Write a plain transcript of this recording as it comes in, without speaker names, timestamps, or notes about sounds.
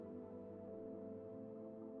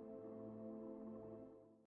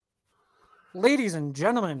Ladies and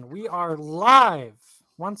gentlemen, we are live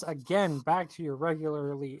once again back to your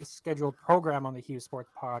regularly scheduled program on the Hughes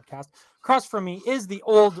Sports Podcast. Across from me is the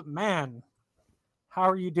old man. How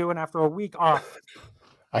are you doing after a week off?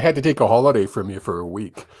 I had to take a holiday from you for a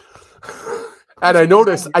week. And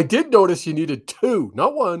Appreciate I did notice you needed two,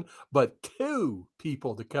 not one, but two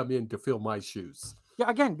people to come in to fill my shoes. Yeah,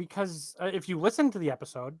 again, because if you listen to the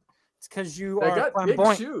episode, it's because you They are got big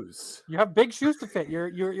flamboyant. shoes. You have big shoes to fit.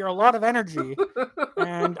 You're a lot of energy,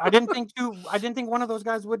 and I didn't think one of those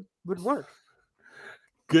guys would work.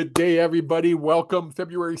 Good day, everybody. Welcome,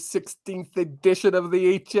 February 16th edition of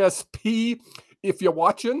the HSP. If you're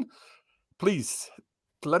watching, please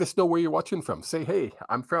let us know where you're watching from. Say, hey,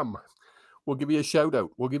 I'm from. We'll give you a shout out.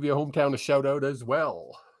 We'll give you a hometown a shout out as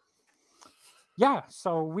well. Yeah,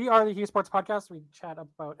 so we are the Hughes Sports Podcast. We chat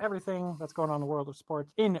about everything that's going on in the world of sports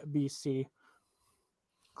in BC,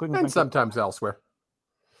 including And Vancouver, sometimes elsewhere.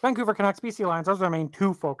 Vancouver Canucks, BC Lions. Those are our main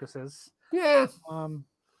two focuses. Yeah. I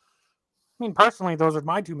mean, personally, those are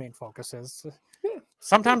my two main focuses. Yeah.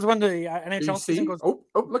 Sometimes when the NHL season BC. goes, Oh,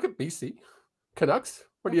 look at BC. Canucks.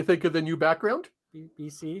 What do you think of the new background?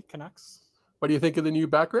 BC Canucks. What do you think of the new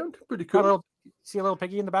background? Pretty cool. See a little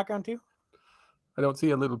piggy in the background too? I don't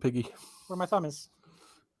see a little piggy. Where my thumb is.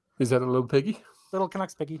 Is that a little piggy? Little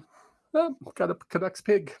Canucks piggy. Oh, got a Canucks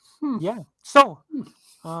pig. Yeah. So,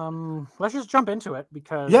 let's just jump into it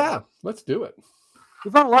because let's do it.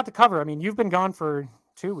 we've got a lot to cover. I mean, you've been gone for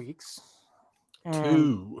 2 weeks.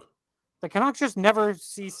 And the Canucks just never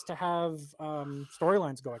cease to have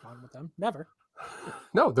storylines going on with them. Never.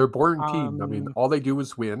 No, they're a boring team. I mean, all they do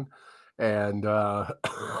is win. And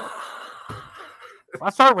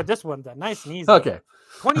let's start with this one then. Nice and easy. Okay.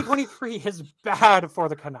 2023 is bad for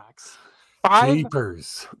the Canucks.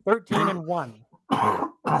 13-1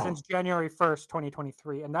 since January 1st,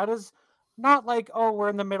 2023. And that is not like, oh, we're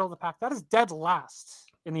in the middle of the pack. That is dead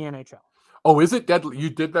last in the NHL. Oh, is it dead? You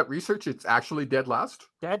did that research? It's actually dead last?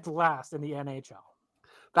 Dead last in the NHL.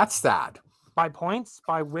 That's sad. By points,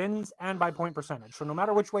 by wins, and by point percentage. So no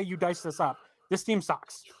matter which way you dice this up, this team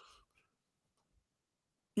sucks.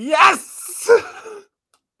 Yes!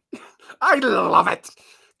 I love it.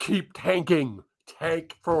 Keep tanking.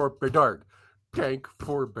 Tank for Bedard. Tank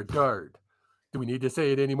for Bedard. Do we need to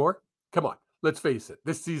say it anymore? Come on. Let's face it.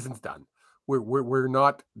 This season's done. We're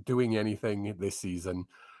not doing anything this season.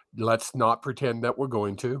 Let's not pretend that we're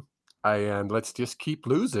going to. And let's just keep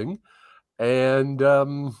losing. And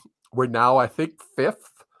we're now, I think,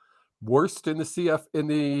 fifth worst in the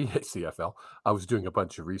CFL. I was doing a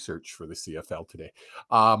bunch of research for the CFL today.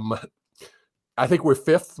 I think we're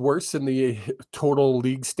fifth worst in the total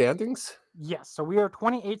league standings. Yes, so we are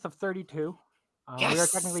 28th of 32. Yes. We are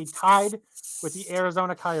technically tied with the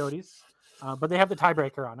Arizona Coyotes, but they have the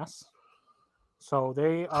tiebreaker on us. So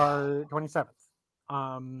they are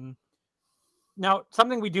 27th. Now,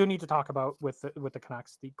 something we do need to talk about with the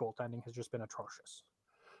Canucks, the goaltending has just been atrocious.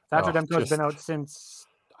 Thatcher Demko has been out since,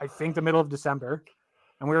 I think, the middle of December,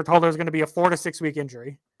 and we were told there was going to be a 4 to 6 week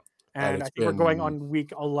injury, and I think we're going on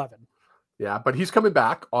week 11. Yeah, but he's coming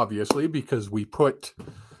back, obviously, because we put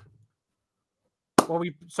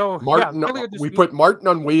Martin. We put Martin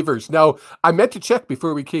on waivers. Now, I meant to check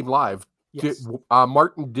before we came live. Yes.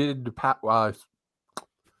 Martin did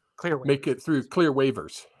clear make it through clear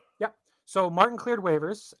waivers. Yeah. So Martin cleared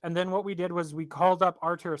waivers, and then what we did was we called up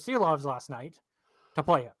Artur Silovs last night to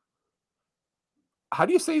play him. How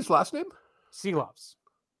do you say his last name? Silovs.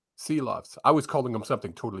 I was calling him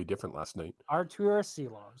something totally different last night. Artur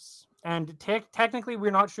Silovs. And technically, we're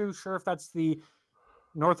not sure if that's the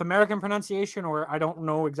North American pronunciation, or I don't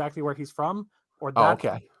know exactly where he's from, or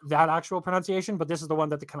that actual pronunciation, but this is the one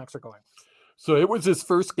that the Canucks are going. So it was his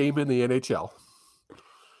first game in the NHL,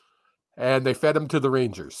 and they fed him to the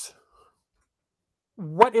Rangers.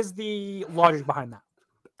 What is the logic behind that?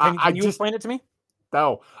 Can you explain it to me?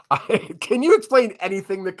 No. Can you explain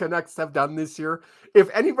anything the Canucks have done this year? If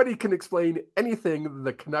anybody can explain anything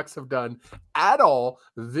the Canucks have done at all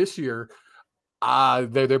this year,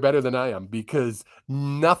 they're better than I am, because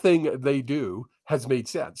nothing they do has made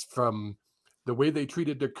sense, from the way they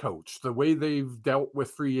treated their coach, the way they've dealt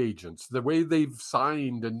with free agents, the way they've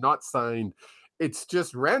signed and not signed. It's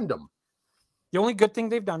just random. The only good thing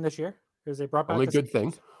they've done this year is they brought back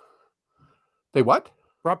They what?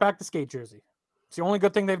 Brought back the skate jersey. It's the only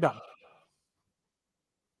good thing they've done.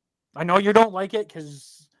 I know you don't like it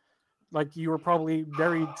because, you were probably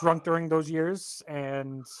very drunk during those years.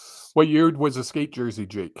 And what year was the skate jersey,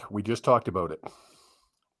 Jake? We just talked about it.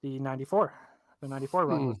 The 94. The 94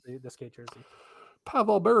 run was the skate jersey.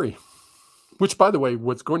 Pavel Bury, which, by the way,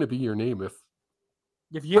 was going to be your name if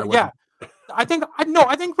you I think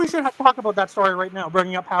we should talk about that story right now,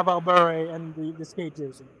 bringing up Pavel Bure and the skate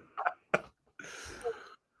jersey.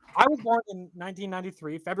 I was born in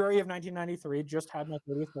 1993, February of 1993, just had my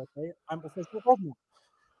 30th birthday. I'm officially old now.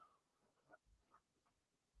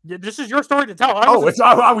 Yeah, this is your story to tell.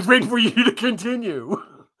 I was waiting for you to continue.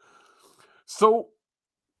 So,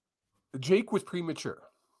 Jake was premature.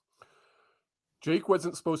 Jake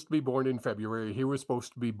wasn't supposed to be born in February. He was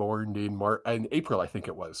supposed to be born in April, I think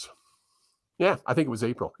it was. Yeah, I think it was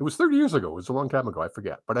April. It was 30 years ago. It was a long time ago. I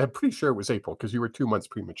forget. But I'm pretty sure it was April because you were 2 months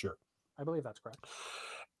premature. I believe that's correct.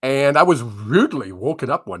 And I was rudely woken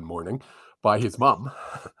up one morning by his mom.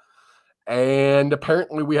 And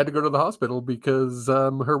apparently we had to go to the hospital because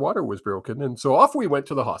her water was broken. And so off we went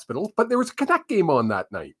to the hospital. But there was a Canuck game on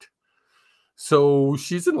that night. So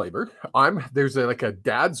she's in labor. There's a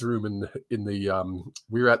dad's room in the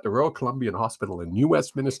we were at the Royal Columbian Hospital in New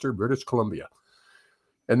Westminster, British Columbia.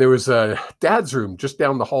 And there was a dad's room just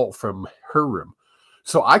down the hall from her room.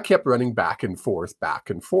 So I kept running back and forth,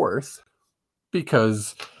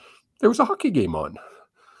 because there was a hockey game on.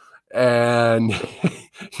 And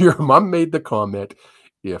your mom made the comment,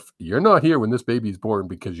 if you're not here when this baby's born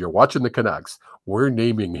because you're watching the Canucks, we're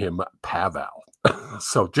naming him Pavel.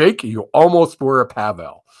 So, Jake, you almost were a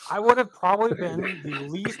Pavel. I would have probably been the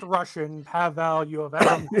least Russian Pavel you have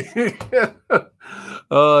ever met.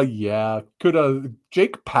 Yeah. Could have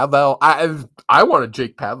Jake Pavel. I wanted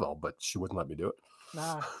Jake Pavel, but she wouldn't let me do it.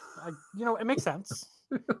 Nah, it makes sense.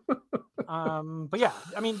 But yeah,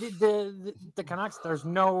 I mean, the Canucks, there's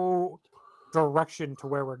no direction to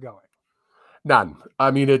where we're going. None.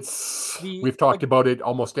 I mean, we've talked about it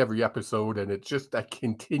almost every episode, and it's just a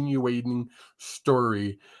continuing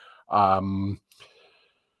story. As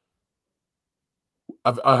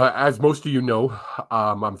most of you know,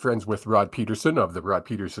 I'm friends with Rod Peterson of the Rod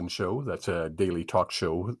Peterson Show. That's a daily talk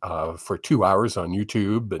show for 2 hours on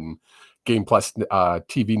YouTube and Game Plus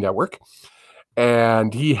TV network.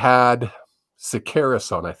 And he had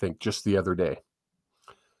Sakaris on, I think, just the other day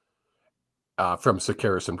from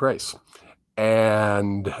Sakaris and Price.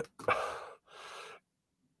 And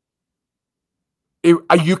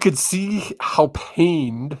you could see how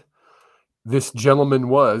pained this gentleman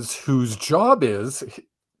was, whose job is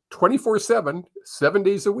 24/7, 7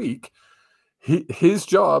 days a week. His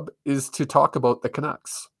job is to talk about the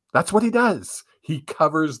Canucks. That's what he does. He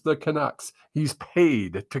covers the Canucks. He's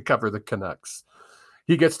paid to cover the Canucks.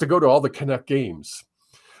 He gets to go to all the Canuck games.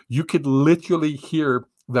 You could literally hear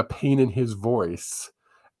the pain in his voice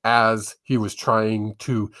as he was trying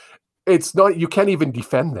to. You can't even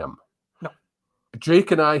defend them. No. Jake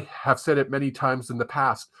and I have said it many times in the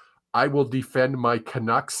past. I will defend my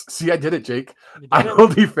Canucks. See, I did it, Jake. I will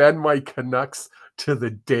defend my Canucks to the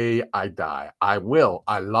day I die. I will.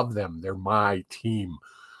 I love them. They're my team.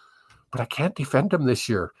 But I can't defend them this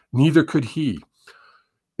year. Neither could he.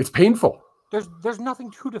 It's painful. There's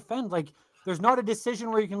nothing to defend. Like, there's not a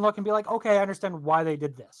decision where you can look and be like, okay, I understand why they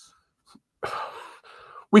did this.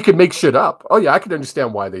 We could make shit up. Oh yeah, I could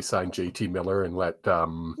understand why they signed JT Miller and let.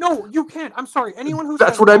 No, you can't. I'm sorry. Anyone who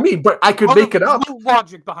that's what I mean. But I could make it up. No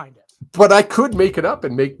logic behind it. But I could make it up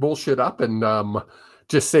and make bullshit up and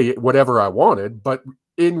just say whatever I wanted. But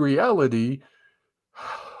in reality,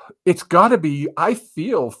 it's got to be. I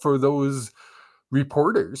feel for those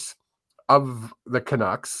reporters of the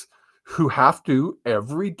Canucks who have to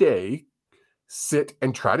every day sit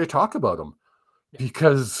and try to talk about them,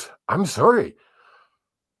 because I'm sorry.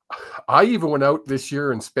 I even went out this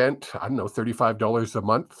year and spent, I don't know, $35 a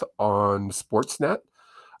month on Sportsnet,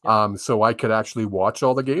 so I could actually watch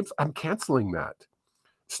all the games. I'm canceling that.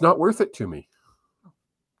 It's not worth it to me.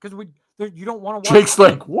 Because you don't want to watch. Jake's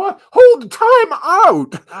like, what? Hold time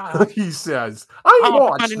out, he says. I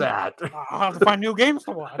watch that. I'll have to find new games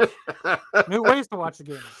to watch. New ways to watch the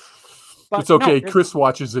games. But it's okay. No, Chris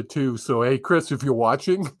watches it too. So, hey, Chris, if you're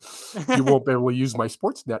watching, you won't be able to use my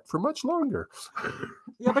Sportsnet for much longer.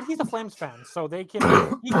 Yeah, but he's a Flames fan, so he can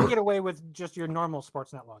get away with just your normal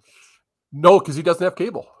Sportsnet login. No, because he doesn't have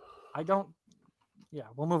cable. I don't. Yeah,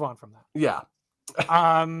 we'll move on from that. Yeah.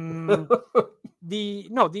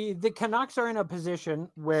 The Canucks are in a position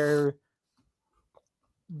where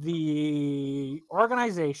the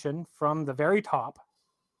organization from the very top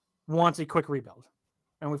wants a quick rebuild.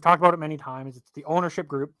 And we've talked about it many times. It's the ownership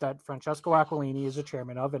group that Francesco Aquilini is a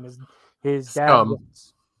chairman of, and his dad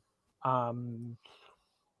runs.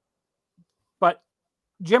 But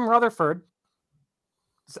Jim Rutherford's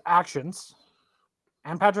actions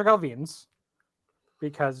and Patrick Allvin's,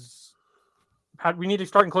 because we need to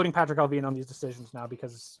start including Patrick Allvin on these decisions now,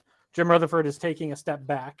 because Jim Rutherford is taking a step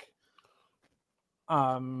back.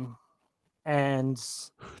 And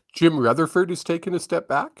Jim Rutherford is taking a step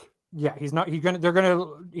back. Yeah, he's not.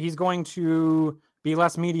 He's going to be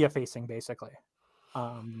less media facing, basically.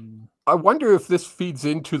 I wonder if this feeds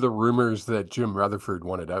into the rumors that Jim Rutherford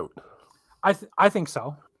wanted out. I think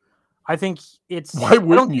so. I think it's. Why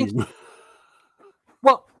wouldn't you?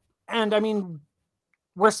 Well, and I mean,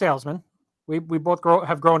 we're salesmen. We both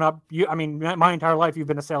have grown up. My entire life you've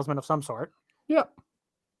been a salesman of some sort. Yeah.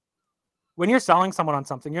 When you're selling someone on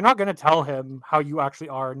something, you're not going to tell him how you actually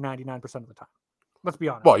are 99% of the time. Let's be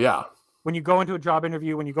honest. Well, yeah. When you go into a job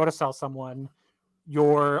interview, when you go to sell someone,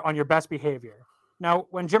 you're on your best behavior. Now,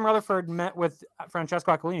 when Jim Rutherford met with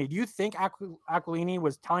Francesco Aquilini, do you think Aquilini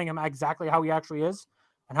was telling him exactly how he actually is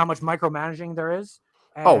and how much micromanaging there is?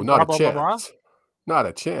 And Not blah, a blah, chance. blah, blah? Not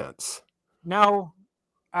a chance. Now,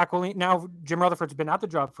 Jim Rutherford's been at the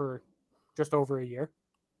job for just over a year.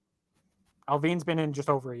 Alvin's been in just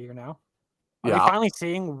over a year now. Are we finally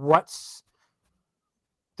seeing what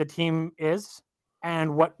the team is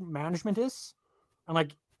and what management is?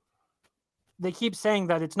 And they keep saying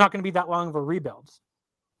that it's not going to be that long of a rebuild.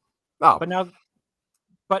 Oh.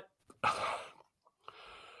 But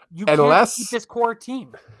you can't keep this core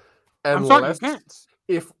team. I'm sorry, you can't.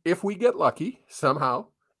 If we get lucky somehow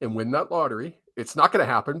and win that lottery, it's not going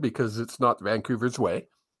to happen because it's not Vancouver's way.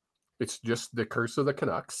 It's just the curse of the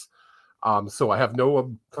Canucks. So I have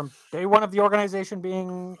no... From day one of the organization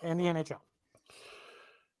being in the NHL.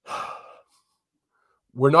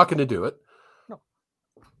 We're not going to do it. No.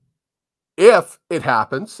 If it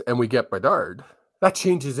happens and we get Bedard, that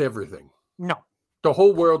changes everything. No. The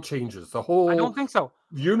whole world changes. The whole... I don't think so.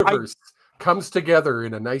 Universe comes together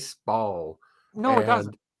in a nice ball. No, it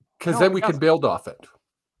doesn't. Because then we can build off it.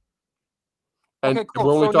 And okay, cool.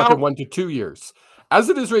 we're only talking 1 to 2 years. As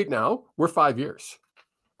it is right now, we're 5 years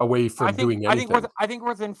away from doing anything. I think we're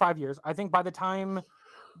within 5 years. I think by the time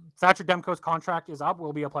Thatcher Demko's contract is up,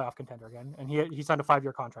 we'll be a playoff contender again. And he signed a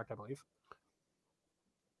 5-year contract, I believe.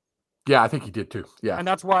 Yeah, I think he did too. Yeah. And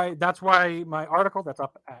that's why my article that's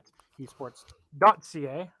up at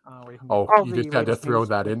esports.ca. You just had to throw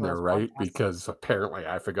that in there, right? Podcasts. Because apparently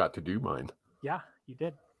I forgot to do mine. Yeah, you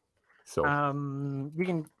did. So you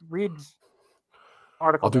can read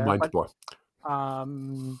article. I'll do mine tomorrow.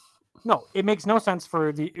 No, it makes no sense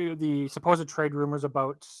for the supposed trade rumors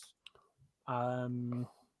about Demko.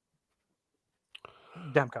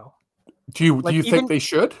 Do you think they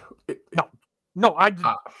should? No.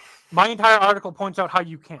 My entire article points out how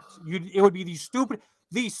you can't. It would be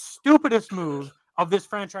the stupidest move of this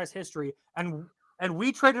franchise history, and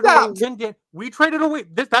we traded away Linden. We traded away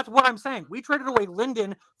that's what I'm saying. We traded away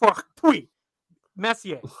Linden for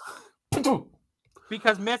Messier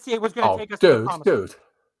because Messier was going to take us to the promised land.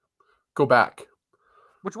 Go back.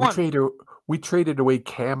 Which one? We traded away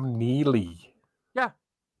Cam Neely. Yeah,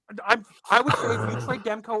 I would say if you trade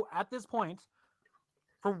Demko at this point,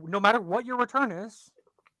 for no matter what your return is,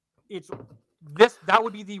 that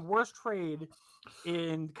would be the worst trade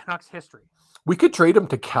in Canucks history. We could trade him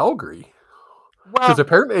to Calgary because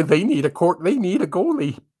apparently they need a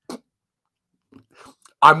goalie.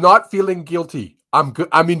 I'm not feeling guilty.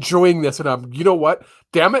 I'm enjoying this, and you know what?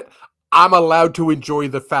 Damn it. I'm allowed to enjoy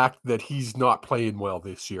the fact that he's not playing well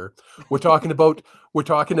this year. We're talking about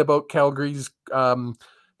Calgary's the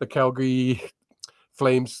Calgary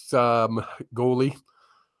Flames goalie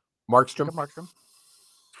Markstrom.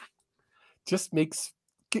 Just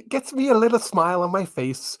gets me a little smile on my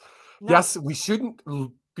face. No. Yes, we shouldn't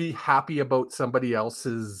be happy about somebody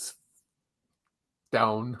else's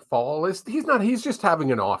downfall. He's just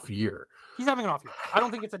having an off year. He's having an off year. I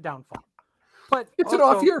don't think it's a downfall. But it's an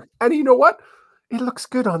off year. And you know what? It looks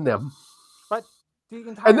good on them. But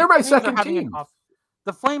and they're my second team.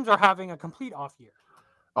 The Flames are having a complete off year.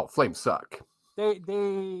 Oh, Flames suck.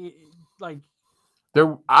 They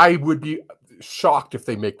I would be shocked if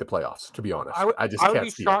they make the playoffs, to be honest. I just can't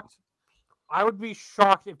see it. I would be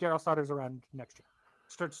shocked if Daryl Sutter's around next year.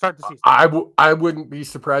 Start the season. I wouldn't be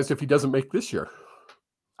surprised if he doesn't make this year.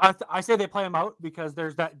 I say they play him out because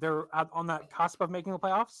they're on that cusp of making the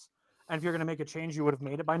playoffs. And if you're going to make a change, you would have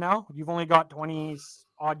made it by now. You've only got 20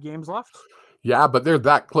 odd games left. Yeah, but they're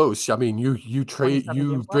that close. I mean, you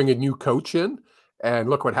bring a new coach in, and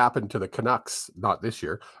look what happened to the Canucks. Not this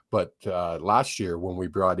year, but last year when we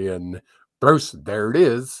brought in Bruce. There it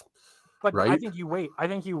is. But right? I think you wait.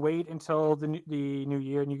 Until the new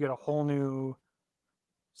year, and you get a whole new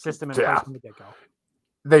system in place from the get-go.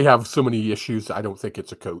 They have so many issues. I don't think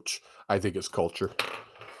it's a coach. I think it's culture.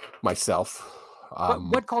 Myself.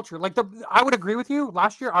 What culture? I would agree with you.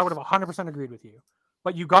 Last year, I would have 100% agreed with you.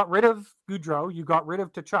 But you got rid of Goudreau. You got rid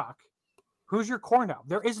of Tkachuk. Who's your core now?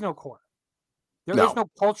 There is no core. There is no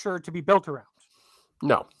culture to be built around.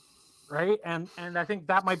 No. Right? And I think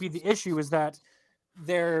that might be the issue, is that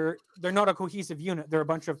they're not a cohesive unit. They're a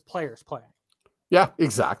bunch of players playing. Yeah,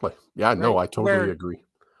 exactly. Yeah, right? No, I totally agree.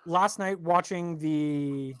 Last night watching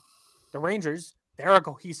the Rangers, they're a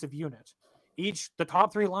cohesive unit. The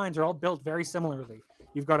top three lines are all built very similarly.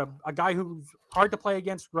 You've got a guy who's hard to play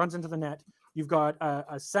against, runs into the net. You've got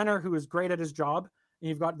a center who is great at his job, and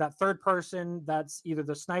you've got that third person that's either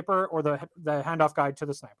the sniper or the handoff guy to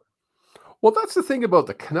the sniper. Well, that's the thing about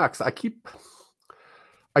the Canucks.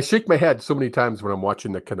 I shake my head so many times when I'm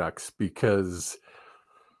watching the Canucks, because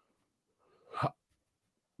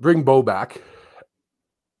bring Bo back,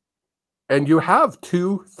 and you have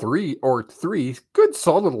three good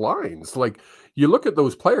solid lines. Like, you look at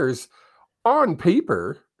those players on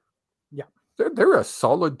paper, yeah, they're a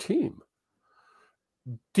solid team.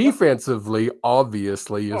 Defensively,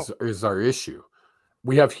 obviously, is our issue.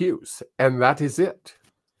 We have Hughes, and that is it.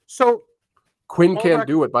 So Quinn can't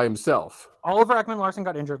do it by himself. Oliver Ekman-Larsson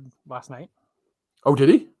got injured last night. Oh, did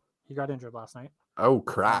he? He got injured last night. Oh,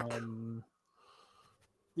 crack.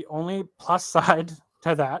 The only plus side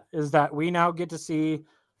to that is that we now get to see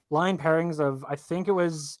line pairings of, I think it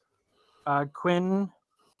was Quinn,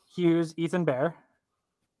 Hughes, Ethan Bear,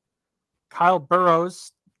 Kyle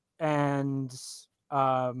Burrows, and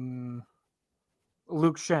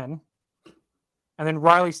Luke Shen, and then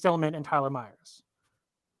Riley Stillman and Tyler Myers.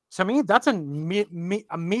 To me, that's a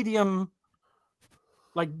medium.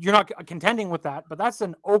 Like, you're not contending with that, but that's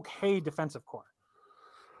an okay defensive core.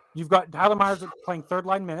 You've got Tyler Myers playing third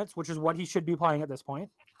line minutes, which is what he should be playing at this point.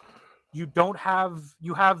 You have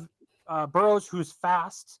Burrows, who's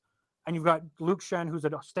fast, and you've got Luke Shen, who's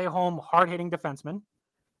a stay-home, hard-hitting defenseman,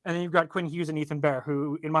 and then you've got Quinn Hughes and Ethan Bear,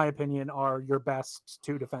 who, in my opinion, are your best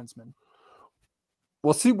two defensemen.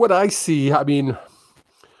 Well, see, what I see, I mean,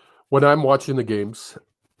 when I'm watching the games,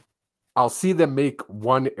 I'll see them make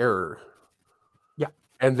one error. Yeah.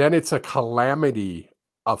 And then it's a calamity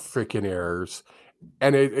of freaking errors.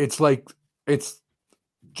 And it's like, it's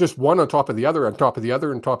just one on top of the other, on top of the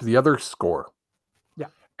other, on top of the other score. Yeah.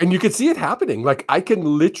 And you can see it happening. Like, I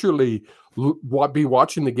can literally be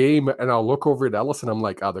watching the game, and I'll look over at Ellis, and I'm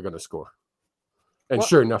like, oh, they're going to score. And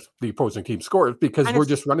sure enough, the opposing team scores, because we're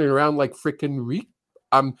just running around like freaking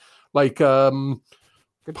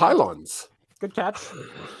pylons. Good catch.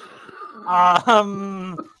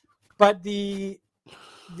 But the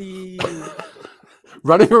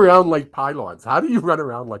running around like pylons. How do you run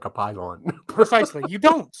around like a pylon? Precisely, you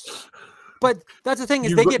don't. But that's the thing,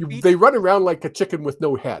 is they run around like a chicken with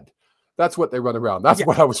no head. That's what they run around. That's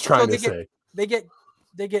what I was trying to say. They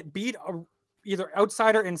get beat either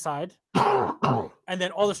outside or inside, and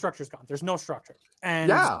then all the structure's gone. There's no structure.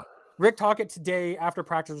 And Rick Tocchet today after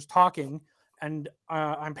practice was talking, and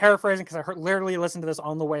I'm paraphrasing because I literally listened to this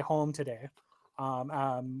on the way home today,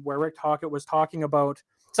 where Rick Tocchet was talking about,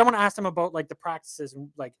 someone asked him about like the practices, and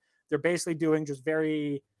like they're basically doing just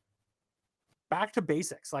very back to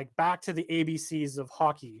basics, like back to the ABCs of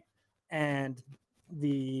hockey. And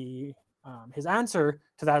his answer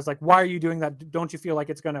to that is like, why are you doing that? Don't you feel like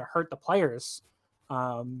it's going to hurt the players?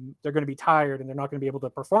 They're going to be tired and they're not going to be able to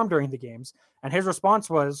perform during the games. And his response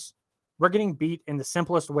was, we're getting beat in the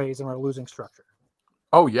simplest ways and we're losing structure.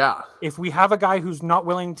 Oh, yeah. If we have a guy who's not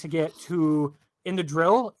willing to get in the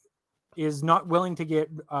drill, is not willing to get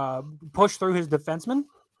pushed through his defenseman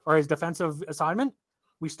or his defensive assignment,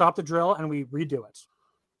 we stop the drill and we redo it.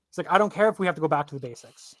 It's like, I don't care if we have to go back to the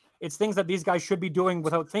basics. It's things that these guys should be doing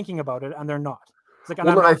without thinking about it, and they're not. It's like, and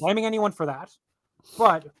I'm not blaming anyone for that,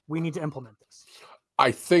 but we need to implement this.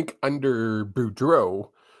 I think under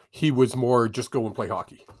Boudreau, he was more just go and play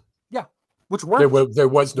hockey. Yeah, which worked. There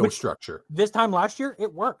was no structure. This time last year,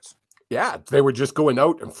 it worked. Yeah, they were just going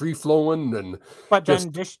out and free flowing, but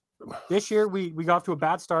then this year we got off to a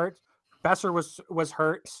bad start. Besser was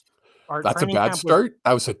hurt. That's a bad start.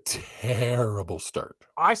 That was a terrible start.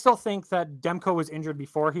 I still think that Demko was injured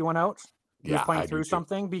before he went out. He was playing through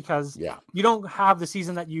something, because you don't have the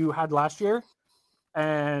season that you had last year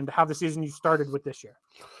and have the season you started with this year.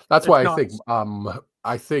 That's why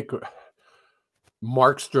I think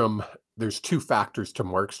Markstrom, there's two factors to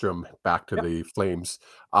Markstrom back to the Flames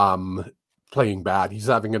playing bad. He's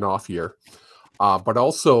having an off year. But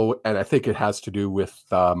also, and I think it has to do with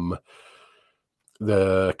the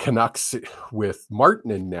Canucks with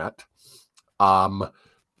Martin in net,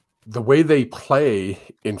 the way they play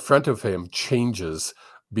in front of him changes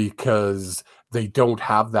because they don't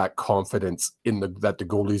have that confidence that the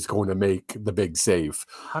goalie's going to make the big save.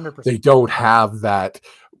 100%. They don't have that.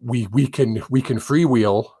 We can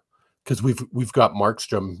freewheel Because we've got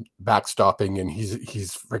Markstrom backstopping, and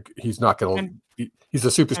he's not going to. He's a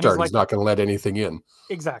superstar. He's not going to let anything in.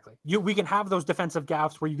 Exactly. We can have those defensive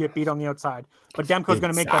gaps where you get beat on the outside, but Demko's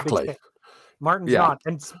going to make that big save. Martin's not,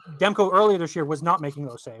 and Demko earlier this year was not making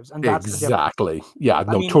those saves, and that's exactly. Yeah,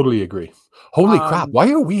 no, totally agree. Holy crap!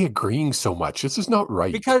 Why are we agreeing so much? This is not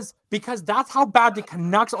right. Because that's how bad the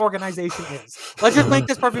Canucks organization is. Let's just make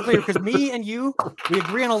this perfectly clear. Because me and you, we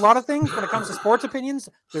agree on a lot of things when it comes to sports opinions.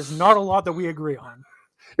 There's not a lot that we agree on,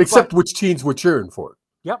 except which teams we're cheering for.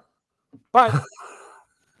 Yep, but.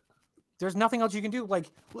 There's nothing else you can do. Like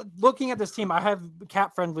looking at this team, I have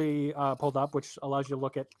Cap Friendly pulled up, which allows you to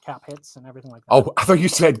look at cap hits and everything like that. Oh, I thought you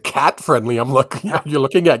said cat friendly. I'm looking. You're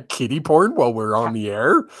looking at kitty porn while we're on the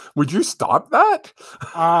air. Would you stop that?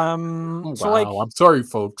 Wow. So I'm sorry,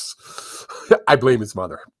 folks. I blame his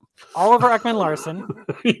mother. Oliver Ekman-Larsson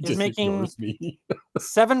is making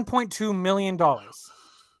 $7.2 million.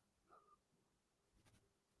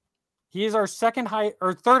 He is our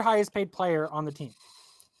third highest paid player on the team.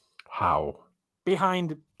 How?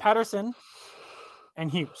 Behind Patterson and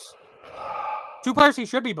Hughes. Two players he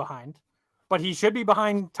should be behind, but he should be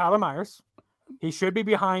behind Tyler Myers. He should be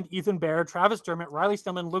behind Ethan Bear, Travis Dermott, Riley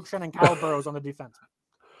Stillman, Luke Shen, and Kyle Burrows on the defense.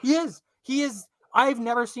 He is. I've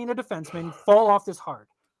never seen a defenseman fall off this hard.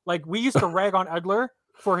 Like, we used to rag on Edler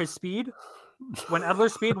for his speed. When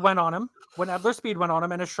Edler's speed went on him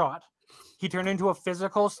and a shot, he turned into a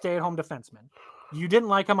physical stay-at-home defenseman. You didn't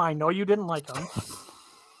like him. I know you didn't like him.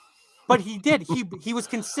 But he did. He was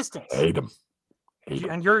consistent. Hate him.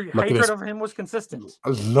 And your hatred of him was consistent.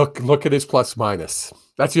 Look at his plus minus.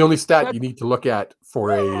 That's the only stat you need to look at for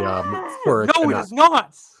a No, it is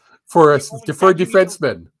not. For a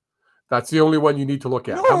defenseman. That's the only one you need to look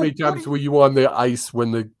at. How many times were you on the ice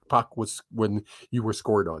when the puck when you were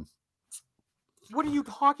scored on? What are you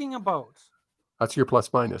talking about? That's your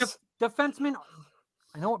plus minus. Defenseman.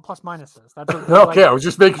 I know what plus minus is. That's okay. I was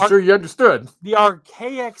just making sure you understood. The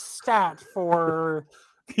archaic stat for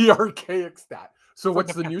the archaic stat. So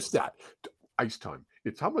what's the new stat? Ice time.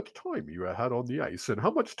 It's how much time you had on the ice and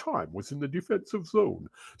how much time was in the defensive zone.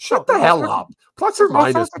 Shut the hell up. Plus or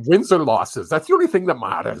minus, wins or losses. That's the only thing that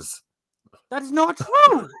matters. That is not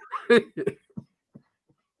true.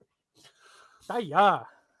 Yeah.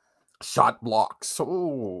 Shot blocks.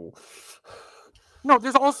 Oh. No,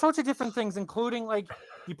 there's all sorts of different things, including like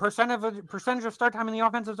the percentage of start time in the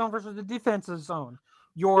offensive zone versus the defensive zone.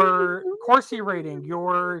 Your Corsi rating,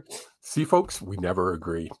 See, folks, we never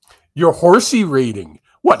agree. Your horsey rating.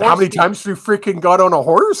 What? Horsey. How many times you freaking got on a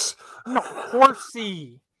horse? No,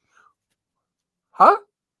 horsey. Huh?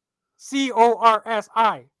 Corsi.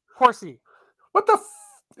 Corsi. What the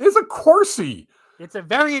is a Corsi? It's a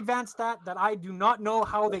very advanced stat that I do not know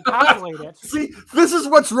how they calculate it. See, this is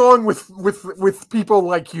what's wrong with people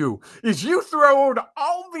like you. Is you throw out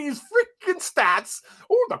all these freaking stats.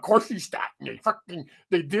 Oh, the Corsi stat, and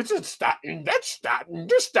the digit stat, and that stat, and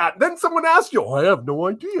this stat. Then someone asks you, I have no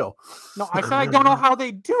idea. No, I said I don't know how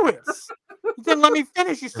they do it. You didn't let me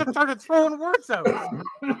finish. You started throwing words out.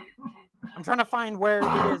 I'm trying to find where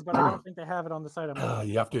it is, but I don't think they have it on the site.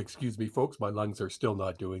 You have to excuse me, folks. My lungs are still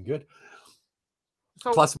not doing good.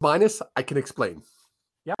 So, plus minus, I can explain.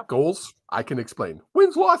 Yeah. Goals, I can explain.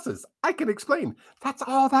 Wins, losses, I can explain. That's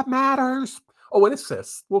all that matters. Oh, and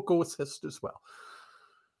assists. We'll go assist as well.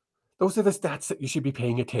 Those are the stats that you should be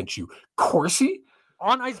paying attention to. Corsi?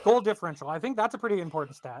 On ice goal differential. I think that's a pretty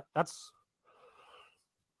important stat. That's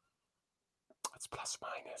plus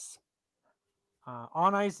minus.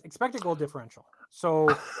 On ice expected goal differential. So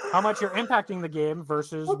how much you're impacting the game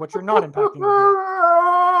versus what you're not impacting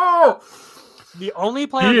the game. The only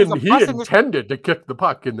player he intended to kick the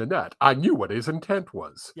puck in the net. I knew what his intent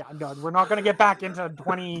was. Yeah, no, we're not going to get back into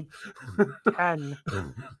 2010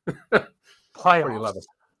 playoffs.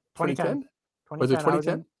 2010. Was it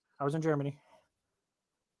 2010? I was in Germany.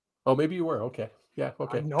 Oh, maybe you were. Okay. Yeah,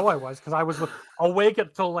 okay. I know I was, because I was awake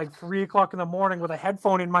until like 3 o'clock in the morning with a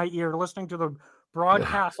headphone in my ear listening to the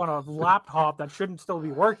broadcast on a laptop that shouldn't still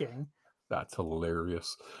be working. That's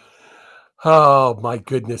hilarious. Oh, my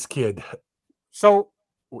goodness, kid. So,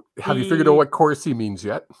 have you figured out what Corsi means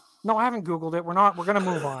yet? No, I haven't Googled it. We're going to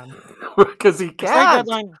move on. Because he can't.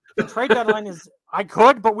 The trade deadline is, I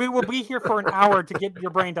could, but we will be here for an hour to get your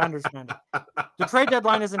brain to understand it. The trade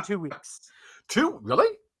deadline is in 2 weeks.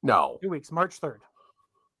 Really? No. 2 weeks, March 3rd.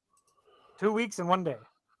 2 weeks and 1 day.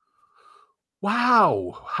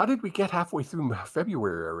 Wow. How did we get halfway through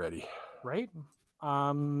February already? Right?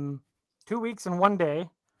 2 weeks and 1 day.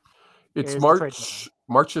 It's March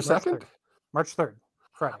the 2nd? March 3rd,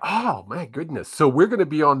 Friday. Oh, my goodness. So we're going to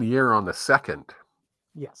be on the air on the 2nd.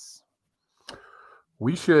 Yes.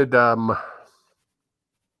 We should. Yeah,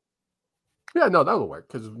 no, that'll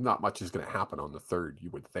work because not much is going to happen on the 3rd. You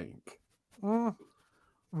would think.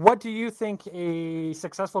 What do you think a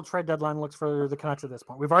successful trade deadline looks for the Canucks at this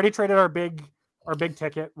point? We've already traded our big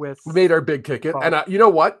ticket with. We made our big ticket, and you know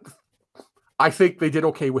what? I think they did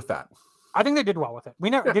okay with that. I think they did well with it.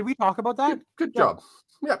 Did we talk about that? Good job.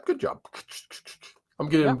 Yeah, good job. I'm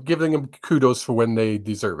giving them kudos for when they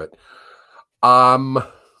deserve it.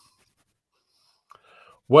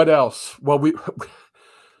 What else? Well, we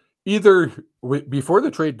either before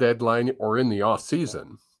the trade deadline or in the off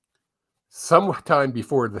season, sometime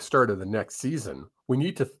before the start of the next season, we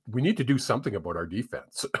need to do something about our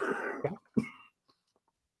defense. Yeah.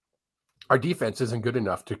 Our defense isn't good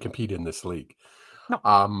enough to compete in this league.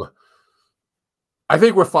 No. I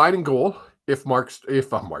think we're fine in goal if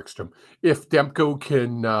Markstrom, if Demko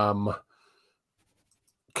can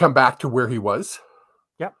come back to where he was.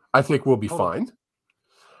 Yep. I think we'll be fine.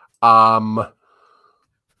 But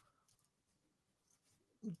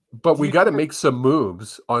we got to make some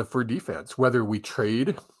moves for defense, whether we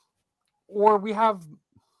trade or we have.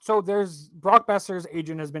 So there's Brock Besser's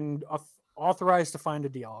agent has been authorized to find a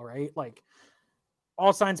deal, right? Like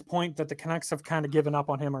all signs point that the Canucks have kind of given up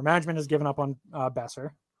on him, or management has given up on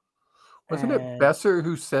Besser. Wasn't it Besser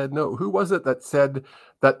who said no? Who was it that said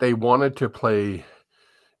that they wanted to play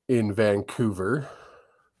in Vancouver?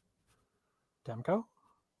 Demko?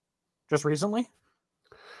 Just recently?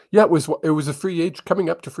 Yeah, it was a free agent coming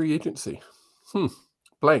up to free agency.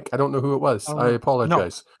 Blank. I don't know who it was. I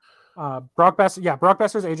apologize. No. Brock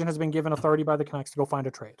Besser's agent has been given authority by the Canucks to go find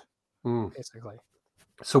a trade. Basically.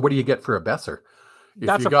 So what do you get for a Besser?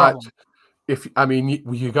 That's a problem.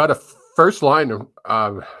 You got a first line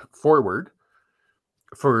forward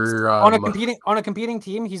for on a competing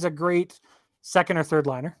team. He's a great second or third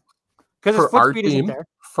liner because his foot speed isn't there.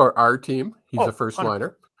 For our team, he's a first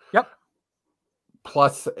liner. Yep.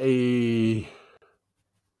 Plus a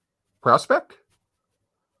prospect.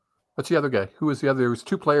 What's the other guy? Who was the other? There was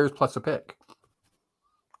 2 players plus a pick.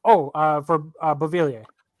 For Beauvillier.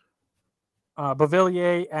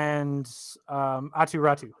 Beauvillier and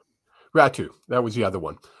Ratu. Ratu, that was the other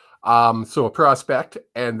one. So a prospect,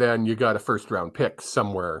 and then you got a first-round pick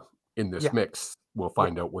somewhere in this mix. We'll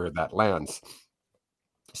find out where that lands.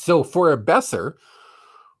 So for a Besser,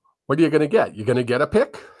 what are you going to get? You're going to get a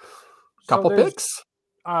pick? Couple picks?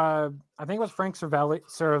 I think it was Frank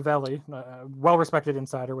Saravelli, a well-respected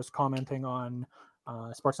insider, was commenting on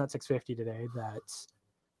Sportsnet 650 today that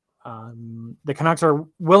the Canucks are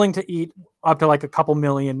willing to eat up to like a couple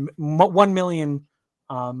million, 1 million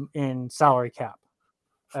in salary cap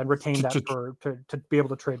and retain that to be able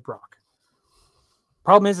to trade Brock.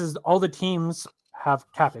 Problem is all the teams have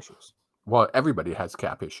cap issues. Well, everybody has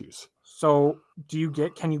cap issues. So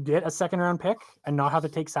can you get a second round pick and not have to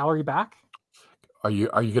take salary back? Are you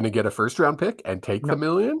going to get a first round pick and take the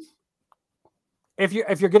million? If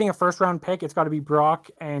you're getting a first round pick, it's got to be Brock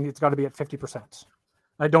and it's got to be at 50%.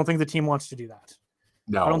 I don't think the team wants to do that.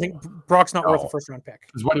 No, I don't think Brock's not worth a first round pick.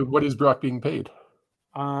 What is Brock being paid?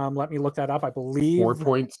 Let me look that up. I believe 4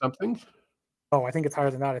 point something. Oh, I think it's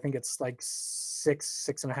higher than that. I think it's like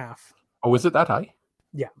 6.5. Oh, is it that high?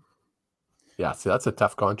 Yeah. Yeah. So that's a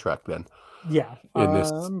tough contract then. Yeah. In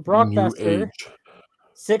this Brock new Besser, age.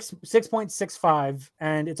 6.65,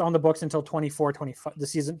 and it's on the books until 24-25 the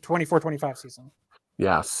season, 24-25 season.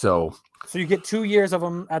 Yeah. So you get 2 years of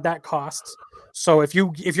them at that cost. So if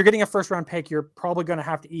you're getting a first round pick, you're probably going to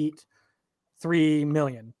have to eat $3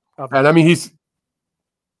 million of them. And I mean,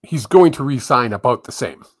 he's going to re-sign about the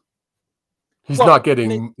same. He's not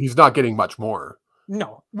getting much more.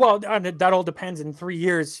 No. Well, that all depends. In 3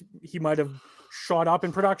 years, he might have shot up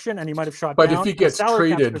in production and he might have shot down. But if he gets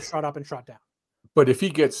traded, shot up and shot down. But if he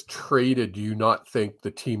gets traded, do you not think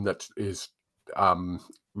the team that is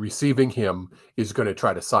receiving him is going to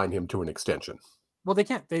try to sign him to an extension? Well, they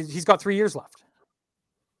can't. He's got 3 years left.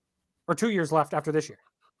 Or 2 years left after this year.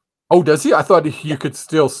 Oh, does he? I thought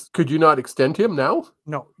could you not extend him now?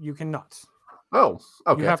 No, you cannot. Oh,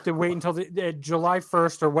 okay. You have to wait until the July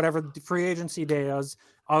 1st or whatever the free agency day is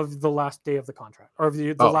of the last day of the contract, or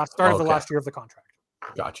the last start of the last year of the contract.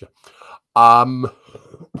 Gotcha.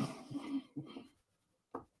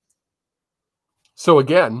 So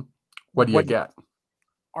again, what do you get?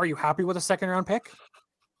 Are you happy with a second round pick?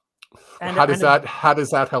 And how does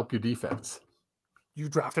that help your defense? You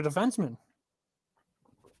draft a defenseman.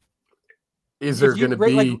 Is there going to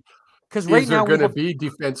be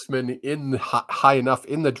defensemen in high enough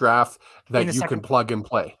in the draft that you can plug and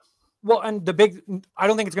play? Well, and I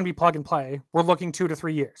don't think it's going to be plug and play. We're looking 2 to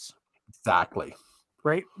 3 years. Exactly.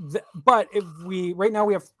 Right. But right now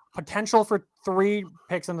we have potential for 3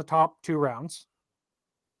 picks in the top 2 rounds,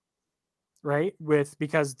 right?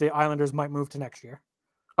 Because the Islanders might move to next year.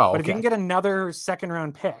 Oh, But if you okay. can get another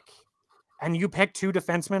second-round pick, and you pick 2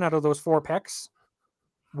 defensemen out of those 4 picks,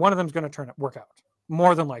 one of them's going to work out,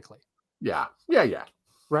 more than likely. Yeah.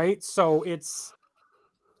 Right? So it's...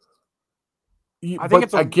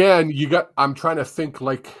 again, I'm trying to think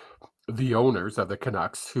like the owners of the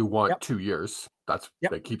Canucks who want 2 years.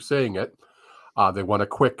 They keep saying it. They want a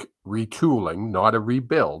quick retooling, not a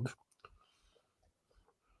rebuild.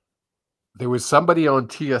 There was somebody on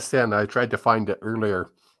TSN, I tried to find it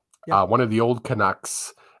earlier, one of the old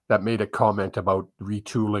Canucks that made a comment about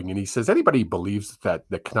retooling, and he says anybody believes that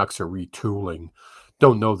the Canucks are retooling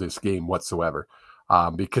don't know this game whatsoever,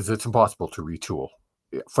 because it's impossible to retool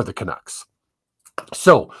for the Canucks.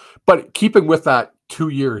 So, but keeping with that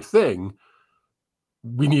 2-year thing,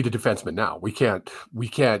 we need a defenseman now. We can't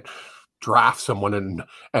draft someone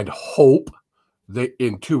and hope that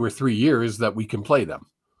in 2 or 3 years that we can play them.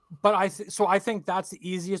 But I think that's the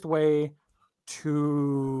easiest way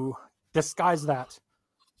to disguise that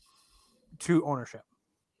to ownership.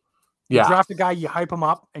 You draft a guy, you hype him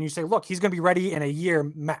up, and you say, look, he's going to be ready in a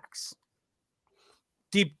year max.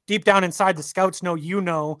 Deep down inside, the scouts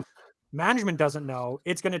know, management doesn't know.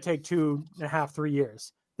 It's going to take 2.5, 3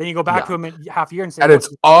 years. Then you go back to him in half a year and say, and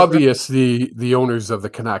it's obvious the owners of the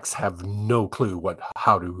Canucks have no clue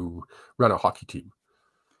how to run a hockey team.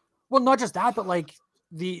 Well, not just that, but like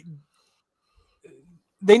they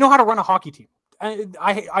know how to run a hockey team.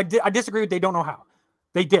 I disagree with they don't know how.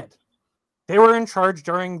 They did. They were in charge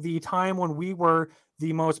during the time when we were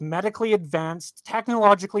the most medically advanced,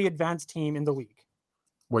 technologically advanced team in the league.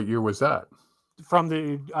 What year was that? From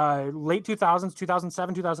the late 2000s,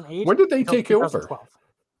 2007, 2008. When did they take 2012. over?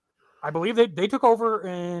 I believe they took over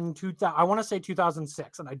in I want to say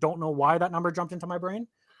 2006, and I don't know why that number jumped into my brain.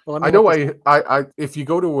 I know I if you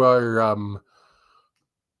go to our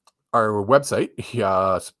website,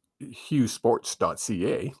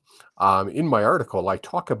 HughesSports.ca, in my article, I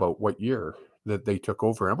talk about what year that they took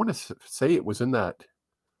over. I want to say it was in that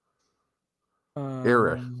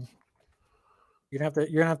era. You're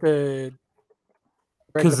gonna have to.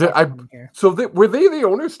 Because were they the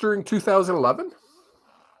owners during 2011?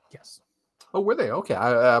 Yes. Oh, were they? Okay.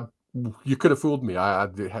 You could have fooled me. I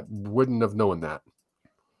wouldn't have known that.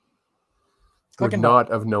 Would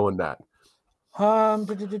not have known that. Boom.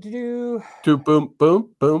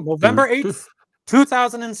 November 8th,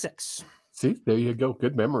 2006. See, there you go.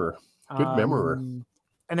 Good memory. And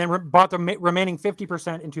then bought the remaining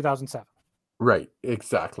 50% in 2007. Right,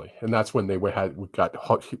 exactly, and that's when they got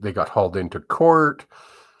hauled into court.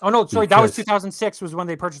 Oh no, sorry, that was 2006 was when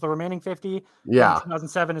they purchased the remaining 50. Yeah,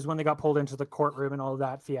 2007 is when they got pulled into the courtroom and all of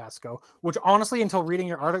that fiasco. Which honestly, until reading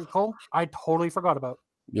your article, I totally forgot about.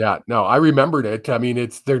 Yeah, no, I remembered it. I mean,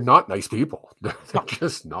 they're not nice people. They're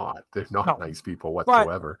just not. They're not nice people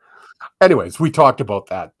whatsoever. Anyways, we talked about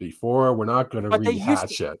that before. We're not going to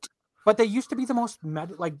rehash it. But they used to be the most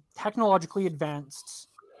technologically advanced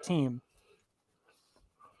team.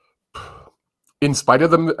 In spite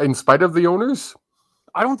of the owners?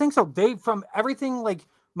 I don't think so. They, from everything like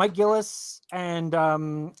Mike Gillis and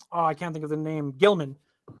I can't think of the name,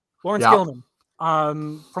 Lawrence Gilman.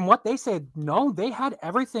 From what they said, no, they had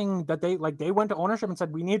everything that they went to ownership and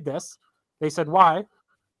said, we need this. They said, why?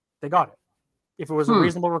 They got it. If it was a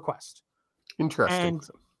reasonable request. Interesting. And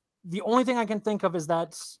the only thing I can think of is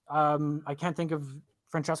that I can't think of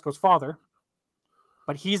Francesco's father,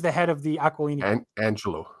 but he's the head of the Aquilini.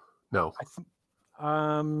 Angelo. No.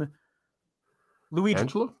 Luigi.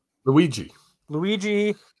 Angelo?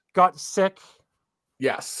 Luigi got sick.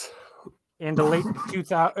 Yes. In the late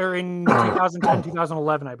 2000 or in 2010,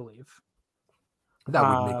 2011, I believe. That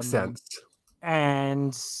would make sense.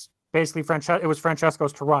 And basically, it was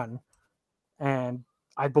Francesco's to run, and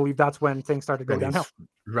I believe that's when things started going downhill.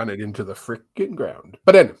 Run it into the freaking ground.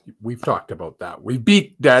 But anyway, we've talked about that. We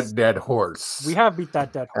beat that dead horse. We have beat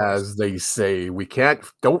that dead horse. As they say,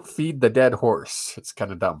 don't feed the dead horse. It's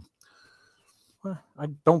kind of dumb. I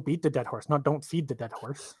don't beat the dead horse, not don't feed the dead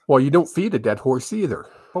horse. Well, you don't feed a dead horse either.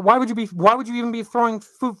 But why would you even be throwing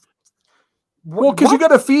food? Well, because you got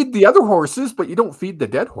to feed the other horses, but you don't feed the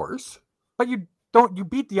dead horse. But you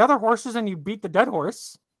beat the other horses and you beat the dead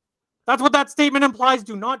horse. That's what that statement implies.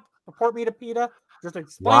 Do not report me to PETA. Just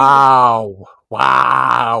explain. Wow.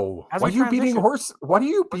 What are you beating horses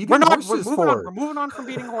for? We're moving on from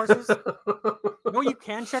beating horses. No, you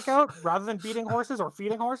can check out, rather than beating horses or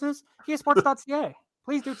feeding horses, HSports.ca.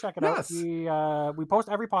 Please do check it out. We post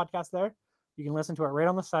every podcast there. You can listen to it right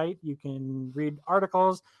on the site. You can read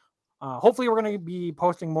articles. Hopefully, we're going to be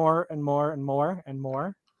posting more and more and more and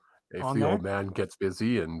more. If on the there. old man gets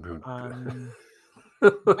busy and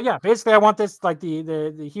But yeah, basically I want this like the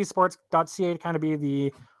HughesSports.ca to kind of be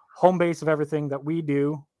the home base of everything that we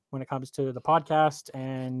do when it comes to the podcast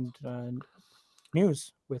and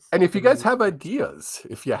news with. And if you guys have sports.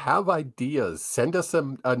 ideas, send us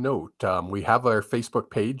a note. We have our Facebook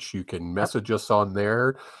page. You can message us on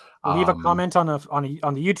there. Leave a comment on the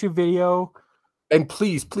YouTube video. And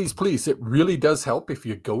please, please, please, it really does help if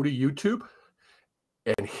you go to YouTube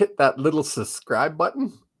and hit that little subscribe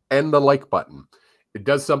button and the like button. It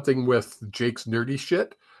does something with Jake's nerdy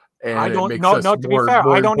shit. And I don't it makes know. us No, to be more, fair,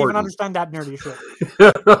 more I don't even important. understand that nerdy shit.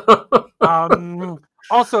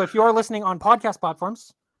 Also, if you are listening on podcast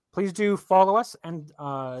platforms, please do follow us and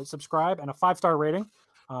subscribe and a 5-star rating.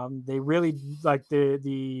 They really like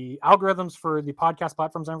the algorithms for the podcast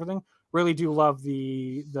platforms and everything. Really do love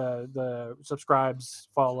the subscribes,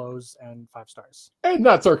 follows, and 5 stars. And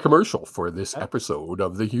that's our commercial for this episode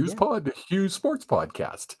of the Hughes Sports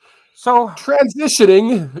Podcast. So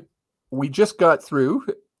transitioning, we just got through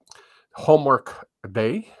Hallmark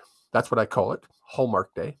Day. That's what I call it.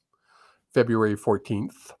 Hallmark Day. February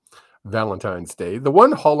 14th, Valentine's Day. The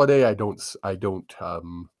one holiday I don't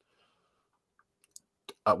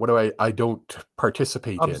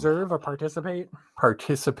participate in. Observe or participate?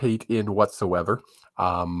 Participate in whatsoever.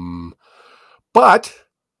 But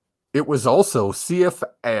it was also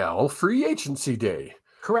CFL Free Agency Day.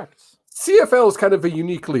 Correct. CFL is kind of a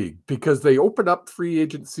unique league because they open up free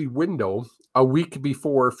agency window a week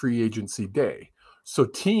before free agency day. So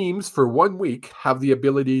teams for 1 week have the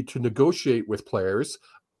ability to negotiate with players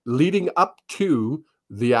leading up to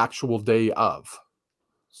the actual day of.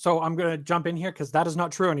 So I'm going to jump in here because that is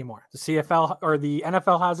not true anymore. The CFL or the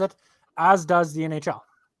NFL has it, as does the NHL.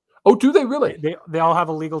 Oh, do they really? They all have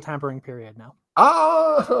a legal tampering period now.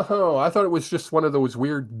 Oh, I thought it was just one of those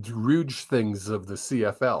weird Rouge things of the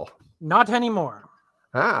CFL. Not anymore.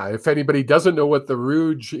 If anybody doesn't know what the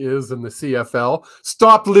Rouge is in the CFL,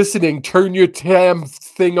 stop listening, turn your damn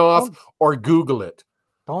thing off, or Google it.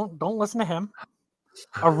 Don't listen to him.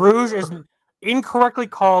 A Rouge is incorrectly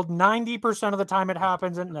called 90% of the time it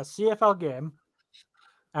happens in a CFL game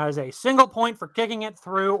as a single point for kicking it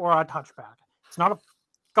through or a touchback. It's not a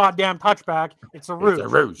goddamn touchback. It's a Rouge. It's a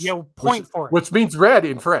Rouge. You point for it. Which means red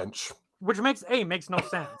in French. Which makes no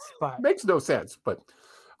sense. But makes no sense, but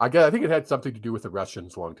I think it had something to do with the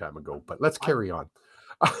Russians a long time ago, but let's carry on.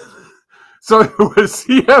 So it was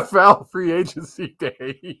CFL Free Agency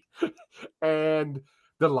Day, and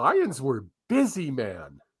the Lions were busy,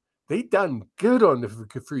 man. They done good on the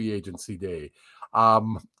Free Agency Day.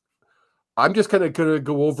 I'm just kind of going to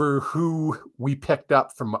go over who we picked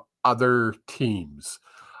up from other teams.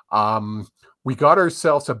 We got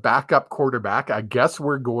ourselves a backup quarterback. I guess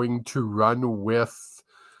we're going to run with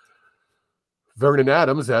Vernon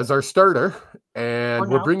Adams as our starter, and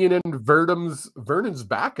we're bringing in Vernon's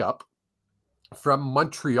backup from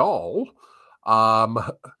Montreal,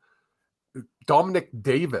 Dominic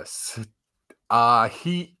Davis.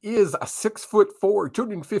 He is a 6'4",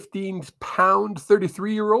 215-pound,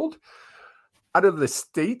 33-year-old out of the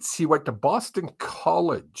States. He went to Boston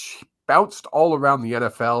College. He bounced all around the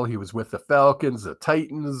NFL. He was with the Falcons, the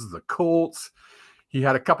Titans, the Colts. He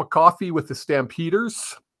had a cup of coffee with the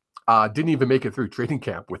Stampeders. Didn't even make it through training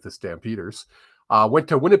camp with the Stampeders. Went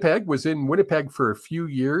to Winnipeg, was in Winnipeg for a few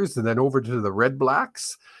years, and then over to the Red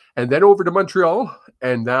Blacks, and then over to Montreal,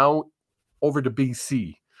 and now over to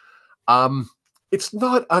BC. It's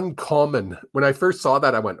not uncommon. When I first saw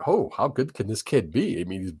that, I went, oh, how good can this kid be? I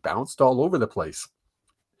mean, he's bounced all over the place.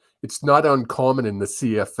 It's not uncommon in the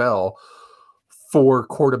CFL for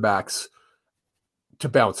quarterbacks to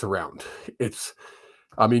bounce around.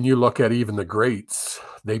 You look at even the greats,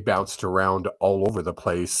 they bounced around all over the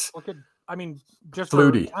place. Just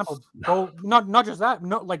Flutie. For example, not just that.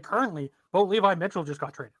 No, like currently, Bo Levi Mitchell just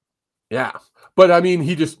got traded. Yeah, but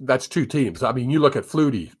that's 2 teams. You look at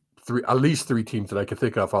Flutie, at least 3 teams that I can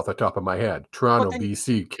think of off the top of my head: Toronto,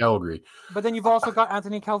 BC, Calgary. But then you've also got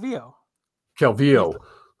Anthony Calvillo.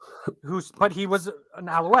 But he was an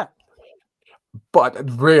Alouette.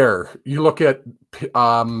 But rare. You look at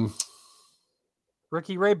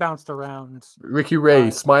Ricky Ray bounced around. Ricky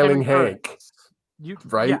Ray, Smiling Hank.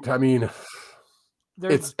 Right? Yeah.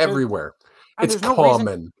 It's everywhere. It's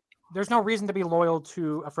common. There's no reason to be loyal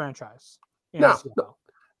to a franchise. No.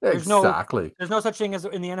 Exactly. There's no such thing as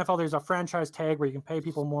in the NFL. There's a franchise tag where you can pay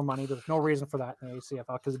people more money. There's no reason for that in the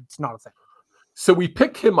CFL because it's not a thing. So we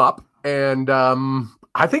picked him up, and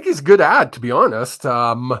I think he's a good ad, to be honest.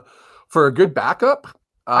 For a good backup.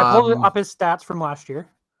 I pulled up his stats from last year.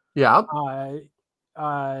 Yeah.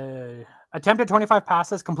 Attempted 25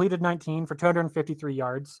 passes, completed 19 for 253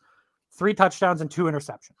 yards. 3 touchdowns and 2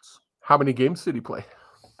 interceptions. How many games did he play?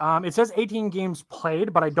 It says 18 games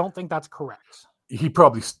played, but I don't think that's correct. He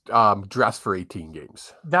probably dressed for 18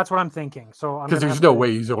 games. That's what I'm thinking. So because there's no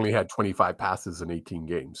way he's only had 25 passes in 18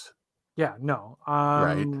 games. Yeah, no.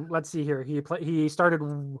 Right. Let's see here. He started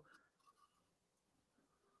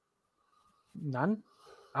none.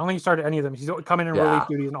 I don't think he started any of them. He's coming in relief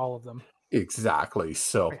duty in all of them. Exactly.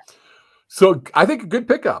 So I think a good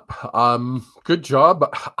pickup. Good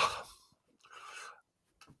job.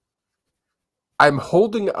 I'm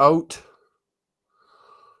holding out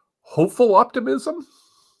hopeful optimism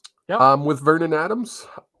with Vernon Adams.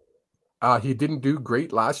 He didn't do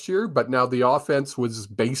great last year, but now the offense was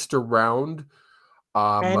based around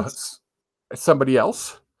somebody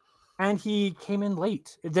else. And he came in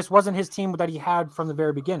late. This wasn't his team that he had from the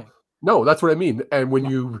very beginning. No, that's what I mean. And when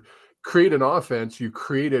you create an offense, you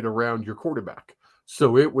create it around your quarterback.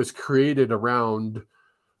 So it was created around,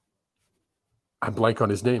 I'm blank on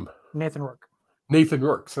his name. Nathan Rourke.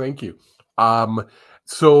 Thank you.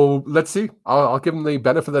 So let's see. I'll give him the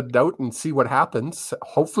benefit of the doubt and see what happens.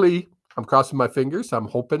 Hopefully, I'm crossing my fingers. I'm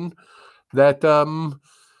hoping that.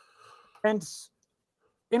 And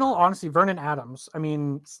in all honesty, Vernon Adams, I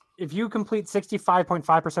mean, if you complete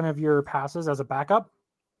 65.5% of your passes as a backup,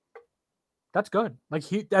 that's good.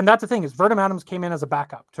 And that's the thing is Vernon Adams came in as a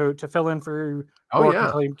backup to fill in for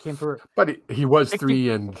until he came through. But he was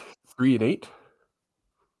 3-8.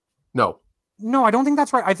 No, I don't think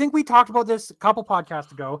that's right. I think we talked about this a couple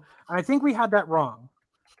podcasts ago, and I think we had that wrong.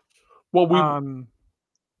 Well,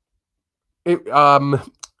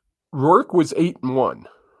 Rourke was 8-1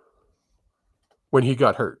 when he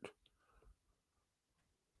got hurt,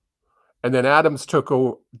 and then Adams took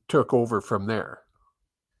over from there.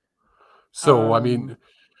 So I mean,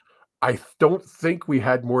 I don't think we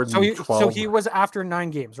had more than 12. So he was after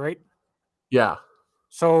 9 games, right? Yeah.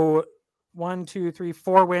 So 1, 2, 3,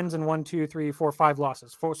 4 wins and 1, 2, 3, 4, 5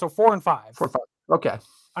 losses. 4 and 5. 4, 5. Okay.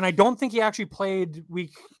 And I don't think he actually played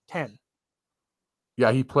week 10.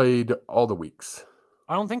 Yeah, he played all the weeks.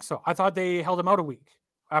 I don't think so. I thought they held him out a week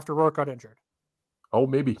after Rourke got injured. Oh,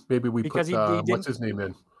 maybe we because put what's his name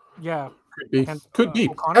in? Yeah, could be.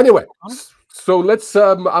 Anyway, so let's.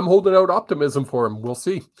 I'm holding out optimism for him. We'll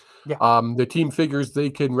see. Yeah. The team figures they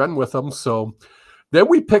can run with him. So then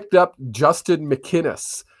we picked up Justin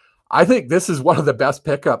McInnes. I think this is one of the best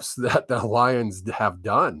pickups that the Lions have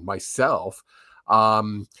done. Myself,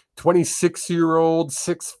 26-year-old,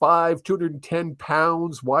 6'5", 210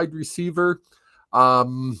 pounds, wide receiver.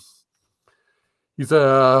 He's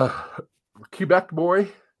a Quebec boy,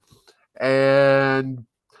 and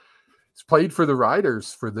he's played for the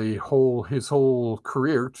Riders for his whole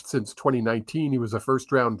career since 2019. He was a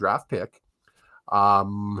first-round draft pick.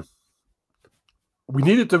 We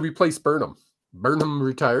needed to replace Burnham. Burnham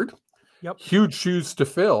retired. Yep. Huge shoes to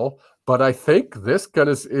fill, but I think this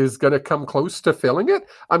is gonna come close to filling it.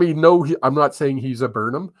 I mean, I'm not saying he's a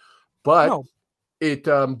Burnham, but it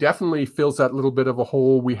definitely fills that little bit of a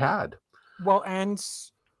hole we had. Well, and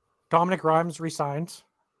Dominic Rhymes resigned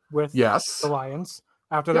with the Lions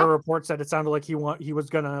after the report said it sounded like he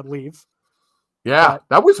was gonna leave. Yeah,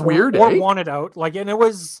 that was weird. Or wanted out. And it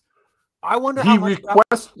was. I wonder how much.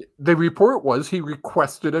 The report was he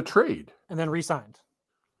requested a trade and then resigned.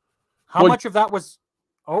 How much of that was?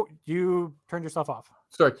 Oh, you turned yourself off.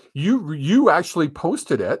 Sorry, you actually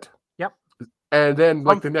posted it. Yep. And then,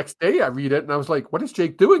 the next day, I read it and I was like, "What is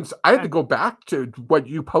Jake doing?" So I had to go back to what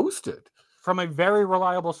you posted from a very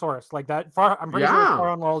reliable source like that. I'm pretty sure it's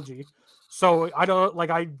Farhanology. So I don't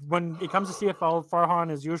when it comes to CFL,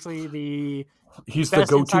 Farhan is usually he's the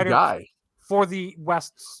go-to guy for the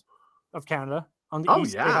West of Canada. On the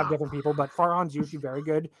East, they have different people, but Farhan's usually very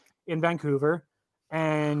good in Vancouver.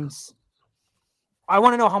 And I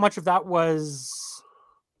want to know how much of that was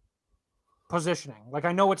positioning.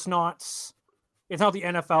 I know it's not the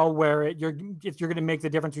NFL where you're going to make the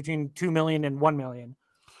difference between $2 million and $1 million,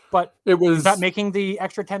 but is that making the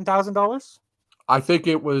extra $10,000? I think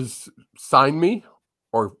it was sign me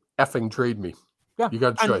or effing trade me. Yeah, you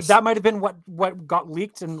got a choice. And that might have been what got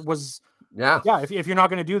leaked and was. Yeah. If you're not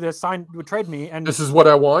going to do this, trade me. And this is what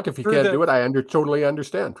I want. If you can't do it, I totally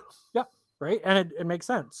understand. Yeah. Right. And it makes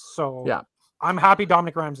sense. So yeah, I'm happy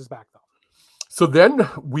Dominic Rhymes is back though. So then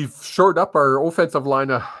we've shored up our offensive line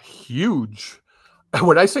a huge.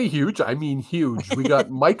 When I say huge, I mean huge. We got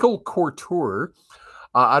Michael Couture,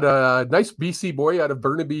 a nice BC boy out of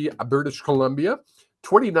Burnaby, British Columbia,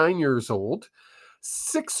 29 years old,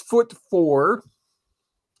 6'4",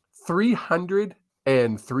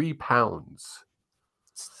 303 pounds.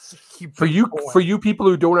 For you people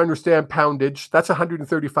who don't understand poundage, that's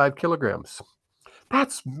 135 kilograms.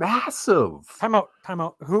 That's massive. Time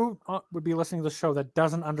out. Who would be listening to the show that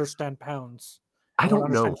doesn't understand pounds? I Or don't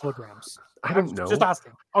understand know. kilograms? I I'm don't know. just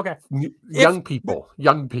asking. Okay. Young people.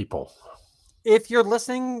 If you're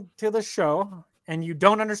listening to the show and you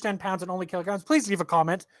don't understand pounds and only kilograms, please leave a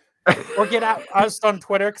comment or get at us on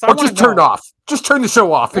Twitter because I Or want just to know. turn off. Just turn the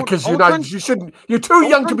show off Don't- because don't you're turn- shouldn't. You're too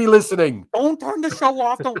young to be listening. Don't turn the show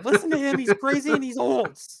off. Don't listen to him. He's crazy and he's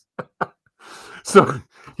old. So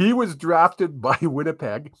he was drafted by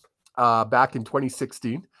Winnipeg back in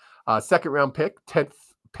 2016. Second round pick, 10th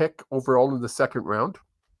pick overall in the second round.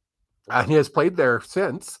 And he has played there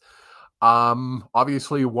since.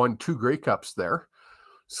 Obviously won 2 Grey Cups there.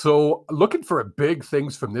 So looking for big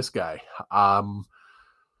things from this guy.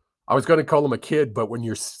 I was going to call him a kid, but when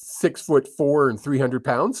you're 6'4" and 300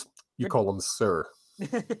 pounds, you call him sir.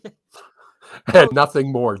 And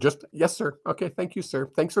nothing more. Just, yes, sir. Okay, thank you, sir.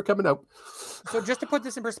 Thanks for coming out. So just to put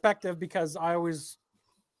this in perspective, because I always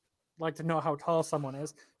like to know how tall someone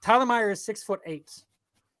is. Tyler Myers is 6'8".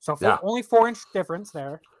 So only 4-inch difference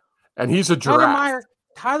there. And he's a giraffe.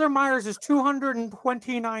 Tyler Myers is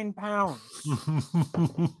 229 pounds.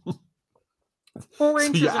 4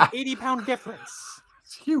 inches and 80-pound difference.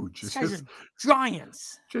 It's huge. These guys are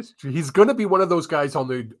giants. He's going to be one of those guys on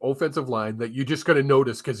the offensive line that you're just going to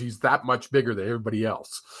notice because he's that much bigger than everybody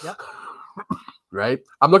else. Yep. Right?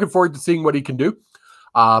 I'm looking forward to seeing what he can do.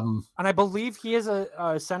 And I believe he is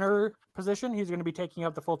a center position. He's going to be taking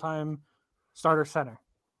up the full-time starter center.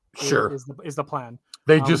 Sure. Is the plan.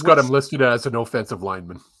 They just got him listed as an offensive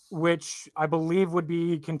lineman. Which I believe would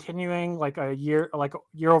be continuing like year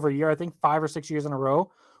over year. I think 5 or 6 years in a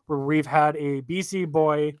row where we've had a BC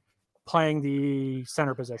boy playing the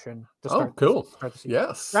center position. Cool. To start the season.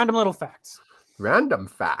 Yes. Random little facts. Random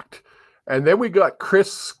fact. And then we got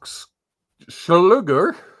Chris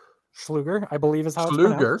Schluger. Schluger, I believe is how it's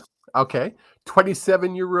pronounced. Okay.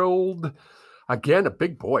 27-year-old. Again, a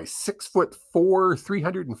big boy. 6'4",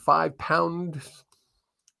 305 pounds.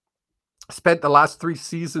 Spent the last 3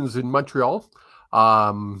 seasons in Montreal.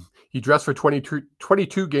 He dressed for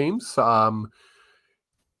 22 games.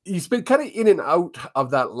 He's been kind of in and out of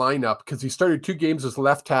that lineup because he started 2 games as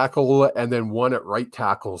left tackle and then 1 at right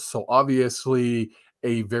tackle. So obviously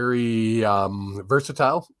a very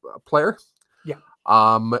versatile player. Yeah.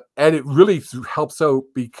 And it really helps out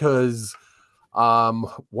because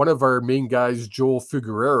one of our main guys, Joel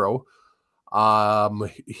Figueroa,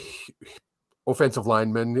 offensive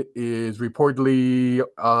lineman, is reportedly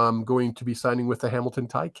going to be signing with the Hamilton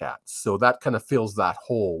Ticats. So that kind of fills that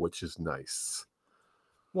hole, which is nice.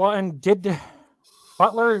 Well, and did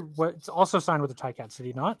Butler also signed with the Ticats, did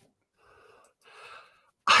he not?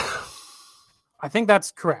 I think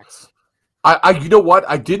that's correct. I you know what?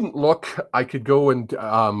 I didn't look. I could go and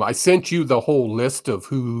I sent you the whole list of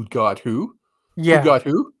who got who. Yeah. Who got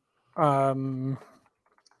who?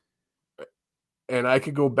 And I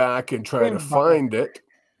could go back and try to find it.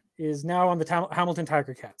 Is now on the Hamilton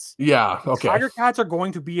Tiger Cats. Yeah, okay. Tiger Cats are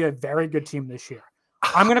going to be a very good team this year.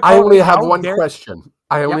 I only have one question.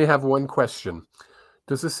 I only have one question.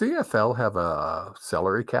 Does the CFL have a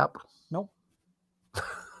salary cap? No.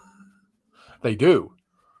 They do.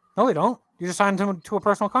 No, they don't. You just signed them to a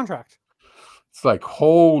personal contract. It's like,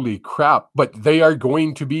 holy crap. But they are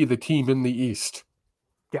going to be the team in the East.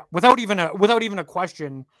 Yeah, without even a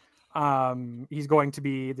question, he's going to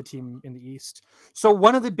be the team in the East. So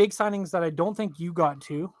one of the big signings that I don't think you got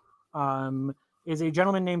to is a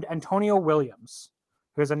gentleman named Antonio Williams,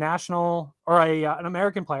 who is a national or an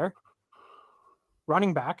American player,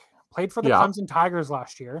 running back, played for the Clemson Tigers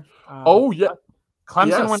last year.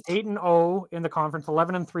 Clemson went 8-0 in the conference,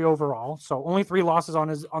 11-3 overall, so only 3 losses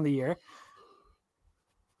on the year.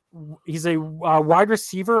 He's a wide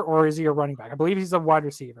receiver, or is he a running back? I believe he's a wide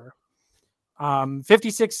receiver.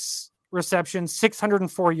 56 receptions,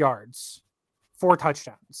 604 yards, 4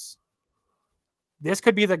 touchdowns. This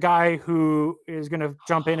could be the guy who is going to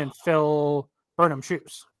jump in and fill Burnham's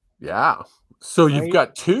shoes. Yeah. So you've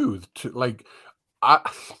got 2.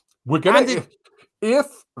 We're going to, if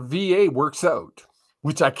VA works out,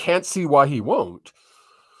 which I can't see why he won't,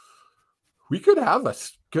 we could have a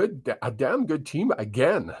damn good team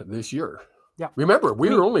again this year. Yeah. Remember, we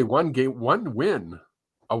were only one win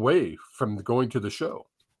away from going to the show.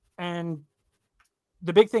 And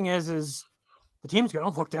the big thing is the team's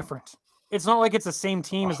going to look different. It's not like it's the same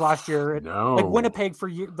team as last year. No. Like Winnipeg for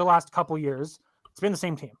the last couple years, it's been the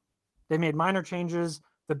same team. They made minor changes.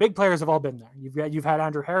 The big players have all been there. You've had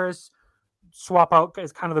Andrew Harris swap out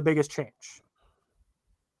as kind of the biggest change.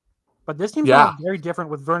 But this team's going to be very different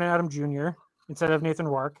with Vernon Adam Jr. instead of Nathan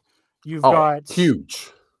Rourke. You've got huge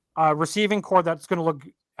receiving core that's going to look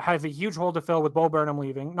have a huge hole to fill with Bo Burnham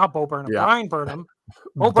leaving. Not Bo Burnham, Yeah. Brian Burnham.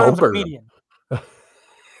 Bo Burnham's a comedian.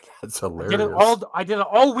 That's hilarious. I did it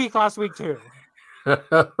all week last week too.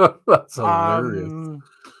 That's hilarious.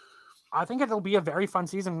 I think it'll be a very fun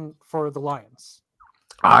season for the Lions.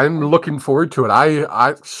 I'm looking forward to it. I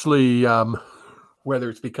actually, whether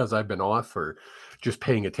it's because I've been off or just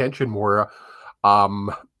paying attention more,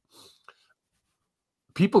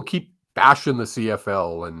 people keep bashing the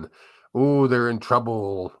CFL and, oh, they're in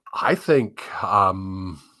trouble. I think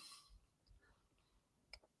I'm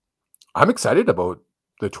excited about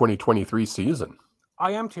the 2023 season.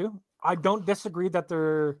 I am too. I don't disagree that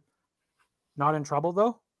they're not in trouble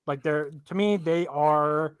though. Like to me, they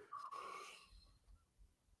are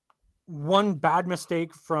one bad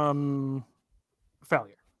mistake from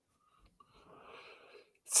failure.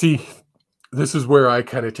 See, this is where I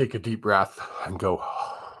kind of take a deep breath and go,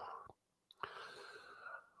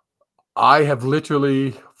 I have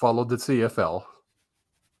literally followed the CFL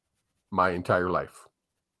my entire life,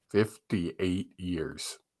 58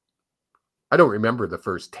 years. I don't remember the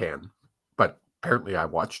first 10, but apparently I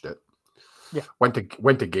watched it. Yeah. Went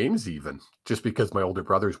to games even, just because my older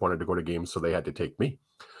brothers wanted to go to games, so they had to take me.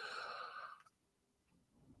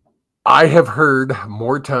 I have heard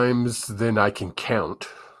more times than I can count.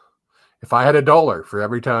 If I had $1 for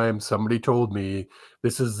every time somebody told me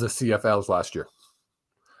this is the CFL's last year,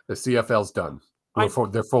 the CFL's done.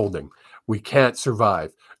 They're folding. We can't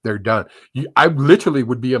survive. They're done. I literally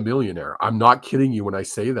would be a millionaire. I'm not kidding you when I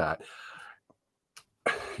say that.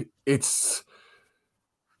 It's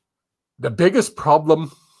the biggest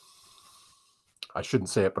problem. I shouldn't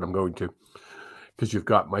say it, but I'm going to, because you've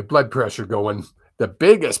got my blood pressure going. The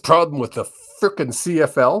biggest problem with the frickin'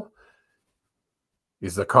 CFL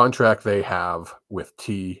is the contract they have with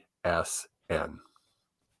TSN.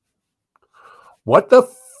 What the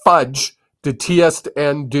fudge did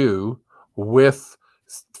TSN do with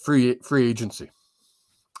free agency?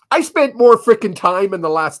 I spent more frickin' time in the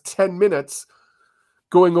last 10 minutes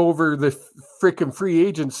going over the frickin' free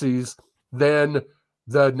agencies than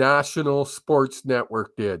the National Sports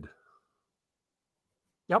Network did.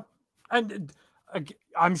 Yep. And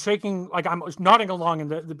I'm shaking, like I'm nodding along, and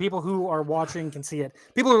the people who are watching can see it.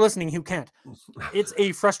 People who are listening who can't. It's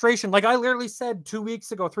a frustration. Like I literally said 3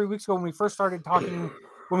 weeks ago, when we first started talking,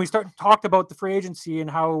 talked about the free agency and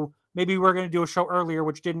how maybe we were going to do a show earlier,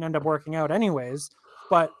 which didn't end up working out anyways.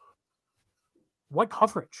 But what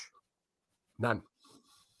coverage? None.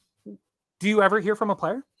 Do you ever hear from a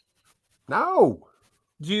player? No.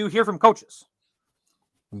 Do you hear from coaches?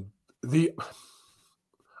 The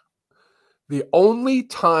only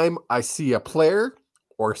time I see a player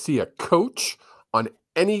or see a coach on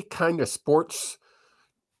any kind of sports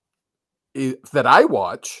that I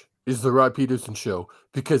watch is the Rod Peterson show,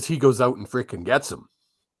 because he goes out and freaking gets them.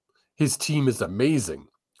 His team is amazing.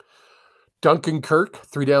 Duncan Kirk,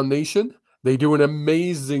 3 Down Nation, they do an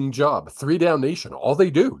amazing job. 3 Down Nation, all they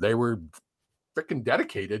do, they were freaking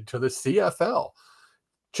dedicated to the CFL.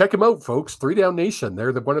 Check them out, folks. 3 Down Nation,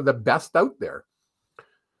 they're one of the best out there.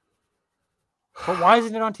 But why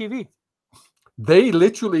isn't it on TV? They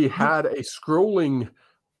literally had a scrolling.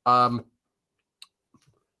 3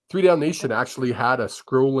 Down Nation actually had a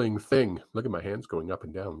scrolling thing. Look at my hands going up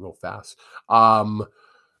and down real fast.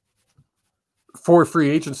 For free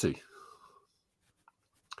agency.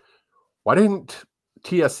 Why didn't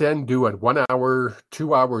TSN do a 1 hour,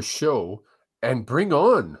 2 hour show and bring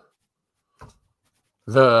on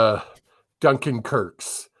the Duncan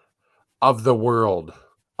Kirks of the world,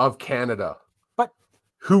 of Canada,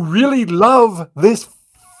 who really love this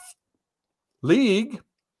league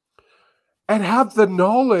and have the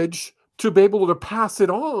knowledge to be able to pass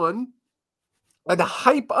it on and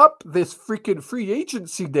hype up this freaking free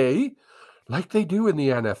agency day like they do in the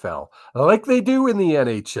NFL, like they do in the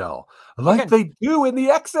NHL, like they do in the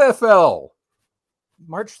XFL.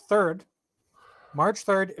 March 3rd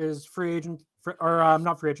is free agent,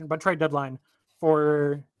 not free agent, but trade deadline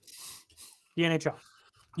for the NHL.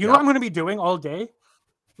 You know what I'm going to be doing all day?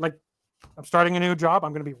 Like, I'm starting a new job.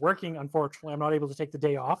 I'm going to be working. Unfortunately, I'm not able to take the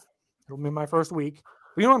day off. It'll be my first week.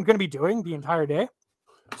 But you know what I'm going to be doing the entire day?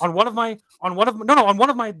 On one of my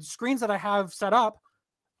screens that I have set up,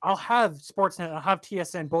 I'll have Sportsnet and I'll have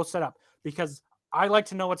TSN both set up, because I like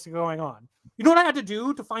to know what's going on. You know what I had to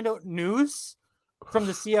do to find out news from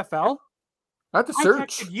the CFL? I had to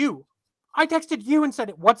search. I texted you and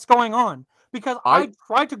said, what's going on? Because I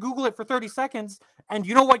tried to Google it for 30 seconds, and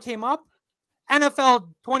you know what came up? NFL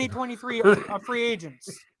 2023 free agents.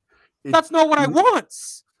 That's not what I want.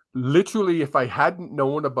 Literally, if I hadn't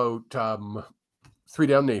known about Three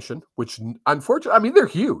Down Nation, which unfortunately, I mean, they're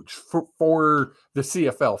huge for the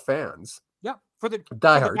CFL fans. Yeah, for the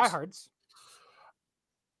diehards. diehards.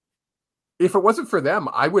 If it wasn't for them,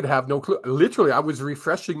 I would have no clue. Literally, I was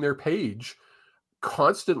refreshing their page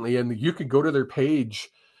constantly, and you could go to their page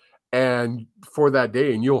and for that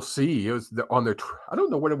day, and you'll see it was on their. I don't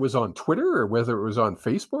know what it was on Twitter or whether it was on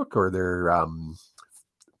Facebook or their.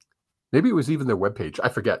 Maybe it was even their webpage. I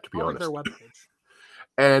forget, to be honest. Their webpage.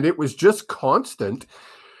 And it was just constant.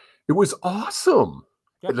 It was awesome.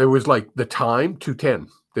 Yep. There was like the time, 2:10.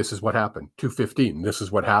 This is what happened. 2:15. This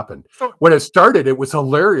is what happened. So, when it started, it was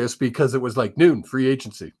hilarious because it was like noon, free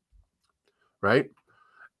agency, right?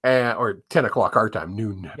 Or 10 o'clock our time,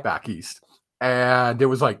 noon back east. And it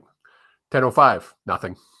was like 10:05,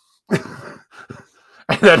 nothing.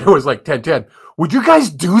 And then it was like 10:10. Would you guys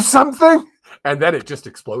do something? And then it just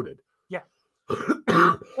exploded. Yeah.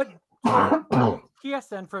 But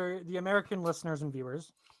TSN, for the American listeners and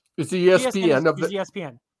viewers, it's the ESPN of the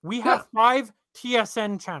ESPN. We have 5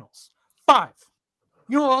 TSN channels. 5.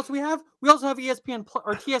 You know what else we have? We also have ESPN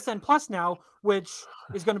or TSN Plus now, which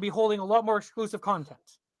is going to be holding a lot more exclusive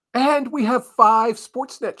content. And we have 5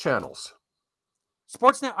 Sportsnet channels.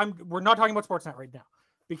 Sportsnet, we're not talking about Sportsnet right now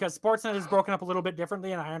because Sportsnet is broken up a little bit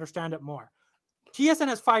differently, and I understand it more. TSN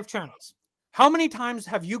has 5 channels. How many times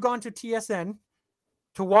have you gone to TSN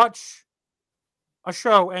to watch a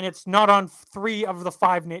show and it's not on 3 of the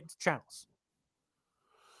 5 channels?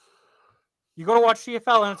 You go to watch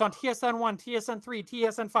CFL and it's on TSN 1, TSN 3,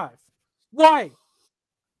 TSN 5. Why?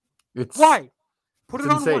 Why? Put it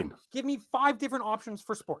on insane. 1. Give me 5 different options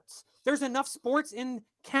for sports. There's enough sports in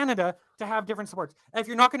Canada to have different sports. And if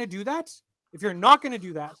you're not going to do that,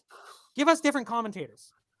 give us different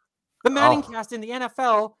commentators. The Manning cast in the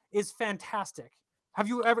NFL is fantastic. Have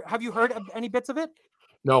you heard of any bits of it?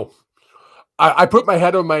 No. I put my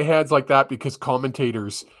head on my hands like that because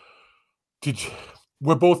commentators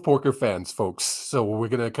we're both poker fans, folks. So we're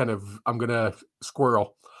gonna I'm gonna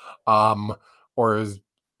squirrel. Or as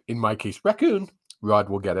in my case, raccoon. Rod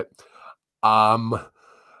will get it.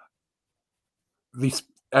 The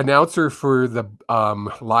announcer for the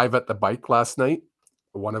live at the bike last night,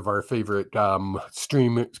 one of our favorite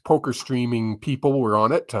poker streaming people were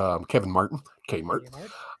on it. Kevin Martin, Kmart.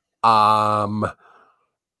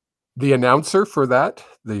 The announcer for that,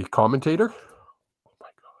 the commentator. Oh my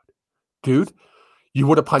God, dude, you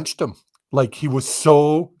would have punched him. Like, he was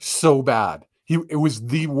so bad. It was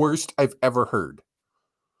the worst I've ever heard.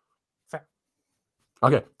 Fair.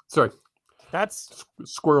 Okay, sorry. That's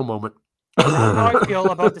squirrel moment. That's how I feel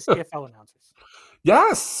about the CFL announcers.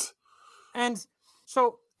 Yes. And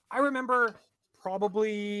so I remember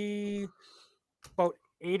probably about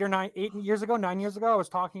 9 years ago, I was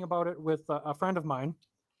talking about it with a friend of mine,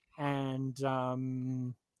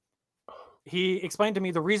 and he explained to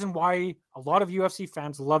me the reason why a lot of UFC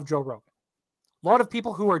fans love Joe Rogan. A lot of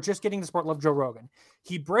people who are just getting the sport love Joe Rogan.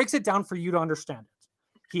 He breaks it down for you to understand it.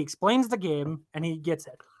 He explains the game and he gets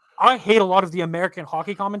it. I hate a lot of the American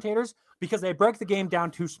hockey commentators because they break the game down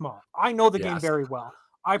too small. I know the game very well.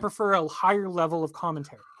 I prefer a higher level of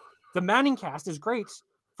commentary. The Manning cast is great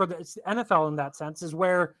for the NFL in that sense, is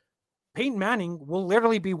where Peyton Manning will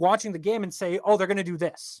literally be watching the game and say, oh, they're going to do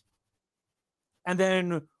this. And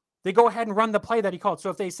then they go ahead and run the play that he called. So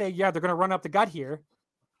if they say, yeah, they're going to run up the gut here,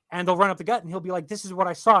 and they'll run up the gut, and he'll be like, this is what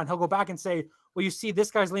I saw. And he'll go back and say, well, you see,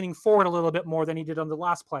 this guy's leaning forward a little bit more than he did on the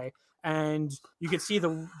last play. And you can see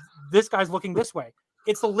this guy's looking this way.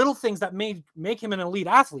 It's the little things that make him an elite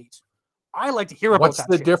athlete. I like to hear about that.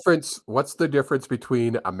 What's the difference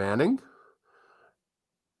between a Manning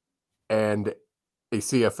and a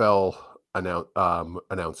CFL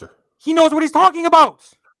announcer? He knows what he's talking about.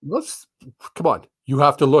 Come on. You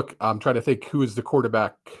have to look. I'm trying to think who is the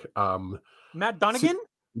quarterback. Matt Dunnigan?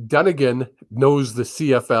 Dunnigan knows the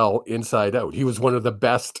CFL inside out. He was one of the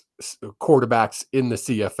best quarterbacks in the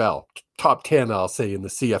CFL. Top 10, I'll say, in the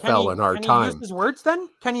CFL in our time. Can he use his words then?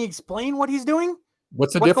 Can he explain what he's doing?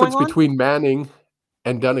 What's the difference between Manning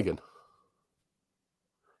and Dunnigan?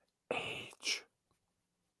 Age.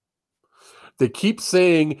 They keep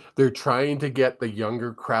saying they're trying to get the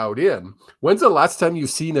younger crowd in. When's the last time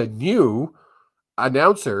you've seen a new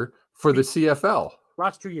announcer for the CFL?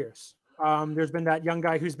 Last 2 years. There's been that young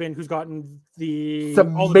guy who's gotten the. It's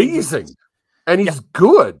amazing, and he's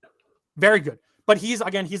good, very good. But he's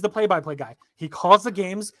the play-by-play guy. He calls the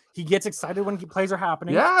games. He gets excited when plays are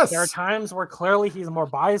happening. Yes, there are times where clearly he's more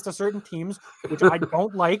biased to certain teams, which I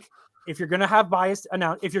don't like. If you're gonna have biased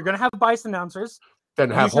announcers,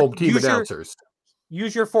 then have home team announcers.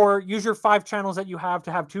 Use your 5 channels that you have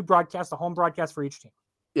to have 2 broadcasts, a home broadcast for each team.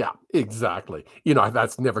 Yeah, exactly.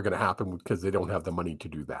 That's never going to happen because they don't have the money to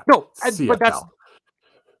do that. No, but that's CFL.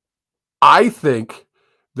 I think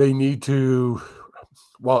they need to,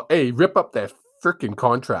 rip up that freaking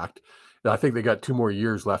contract. I think they got 2 more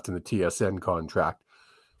years left in the TSN contract.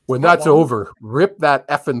 When that's over, rip that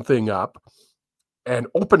effing thing up and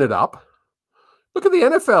open it up. Look at the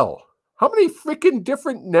NFL. How many freaking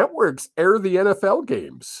different networks air the NFL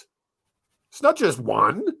games? It's not just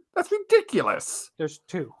one. That's ridiculous. There's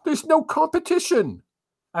 2. There's no competition.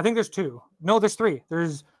 I think there's 2. No, there's 3.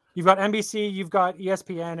 You've got NBC, you've got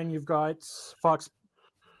ESPN, and you've got Fox.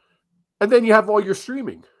 And then you have all your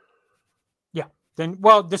streaming. Yeah.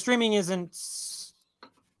 The streaming isn't.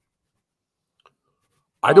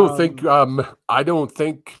 I don't think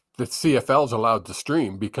the CFL is allowed to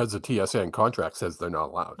stream because the TSN contract says they're not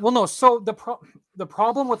allowed. Well, no. So the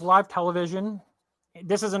problem with live television,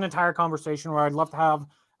 this is an entire conversation where I'd love to have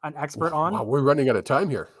an expert on. Wow, we're running out of time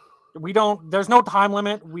here. There's no time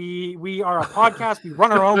limit. We are a podcast. We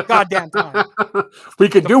run our own goddamn time. We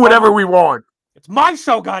can do whatever we want. It's my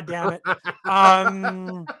show, goddamn it. It's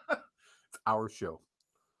our show.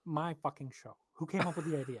 My fucking show. Who came up with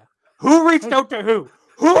the idea? Who reached out to who?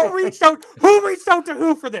 Who reached out to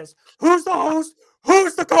who for this? Who's the host?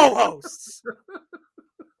 Who's the co-hosts?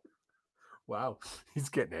 Wow, he's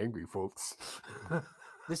getting angry, folks.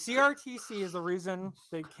 The CRTC is the reason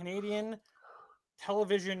the Canadian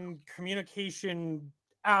television communication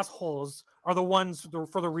assholes are the ones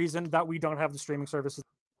for the reason that we don't have the streaming services.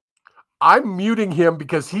 I'm muting him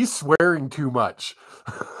because he's swearing too much.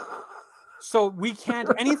 So we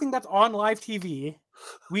can't, anything that's on live TV,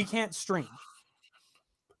 we can't stream.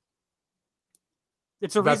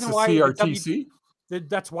 It's a reason why CRTC?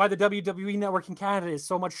 That's why the WWE network in Canada is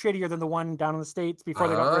so much shittier than the one down in the States before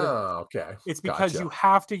they got rid of it. Okay. It's because you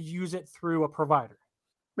have to use it through a provider.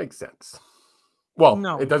 Makes sense. Well,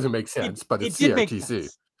 no, it doesn't make sense, but it's CRTC.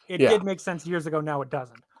 It did make sense years ago. Now it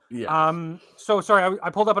doesn't. Yeah. So sorry, I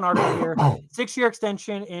pulled up an article here. 6-year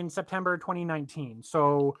extension in September 2019.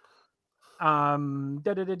 So,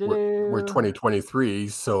 we're 2023,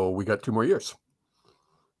 so we got 2 more years.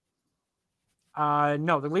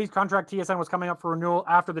 No, the league contract TSN was coming up for renewal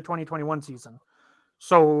after the 2021 season.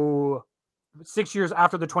 So 6 years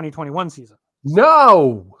after the 2021 season.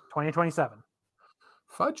 No. 2027.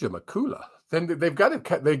 Fudge Makula. Then they got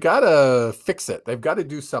to fix it. They've got to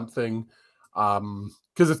do something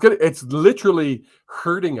because it's literally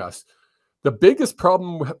hurting us. The biggest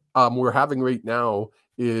problem we're having right now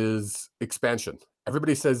is expansion.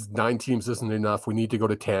 Everybody says 9 teams isn't enough. We need to go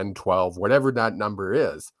to 10, 12, whatever that number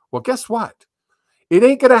is. Well, guess what? It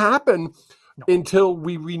ain't going to happen until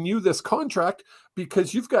we renew this contract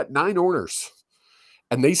because you've got 9 owners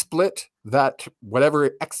and they split that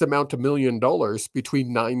whatever X amount of $1 million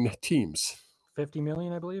between 9 teams. 50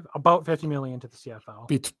 million, I believe. About 50 million to the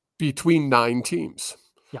CFL. Between 9 teams.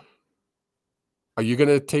 Yeah. Are you going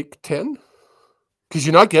to take 10? Because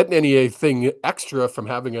you're not getting anything extra from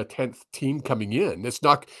having a 10th team coming in.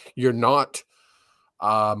 You're not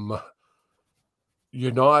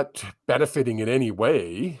benefiting in any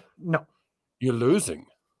way. No. You're losing.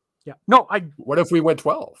 Yeah. No, what if we went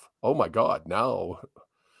 12? Oh my God, now.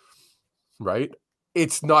 Right?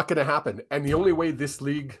 It's not going to happen. And the only way this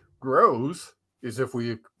league grows is if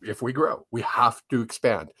we grow. We have to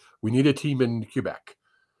expand. We need a team in Quebec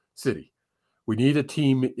City. We need a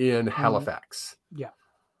team in Halifax. Yeah.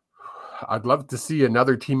 I'd love to see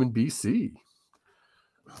another team in BC.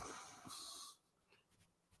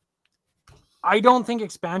 I don't think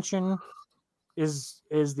expansion is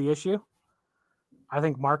the issue. I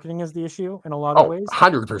think marketing is the issue in a lot of ways.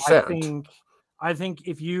 100%. I think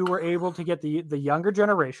if you were able to get the younger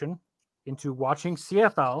generation into watching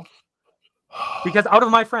CFL, because out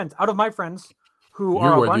of my friends who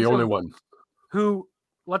are the only one who,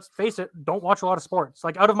 let's face it, don't watch a lot of sports.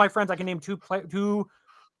 Like out of my friends, I can name two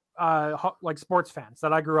like sports fans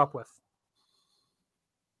that I grew up with.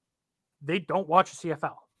 They don't watch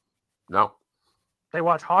CFL. No. They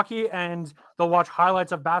watch hockey and they'll watch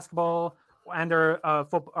highlights of basketball, and they're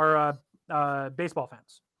baseball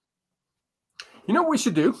fans. You know what we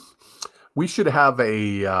should do? We should have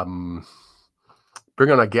a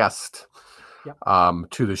bring on a guest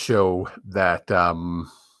to the show that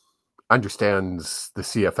understands the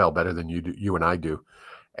CFL better than you and I do,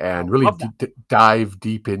 and really dive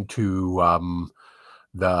deep into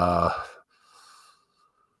the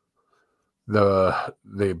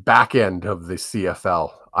back end of the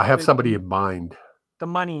CFL. I have somebody in mind. The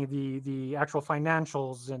money, the actual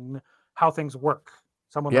financials, and how things work.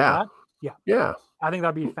 Someone like that. Yeah. I think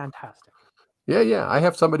that'd be fantastic. Yeah. I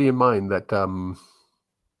have somebody in mind that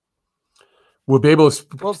We'll be able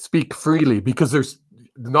to speak freely because there's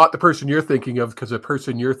not the person you're thinking of, because the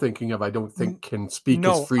person you're thinking of, I don't think can speak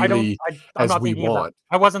as freely as we want.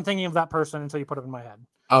 I wasn't thinking of that person until you put it in my head.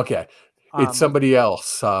 Okay. It's somebody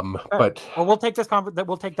else. But we'll take this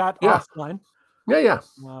we'll take that offline. Yeah.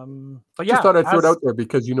 But just thought I'd throw it out there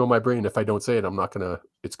because my brain, if I don't say it,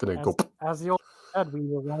 it's gonna go. As the old said, we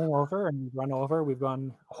were running over and we've run over. We've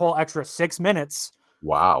gone a whole extra 6 minutes.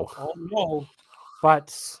 Wow. Oh no.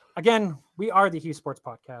 But again, we are the Hughes Sports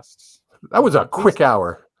Podcast. That was a quick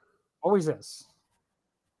hour. Always is.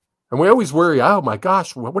 And we always worry, oh my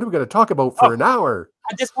gosh, what are we going to talk about for an hour?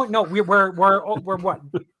 At this point, no, we're what?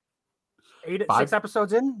 6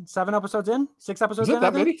 episodes in? 7 episodes in? 6 episodes in? Is it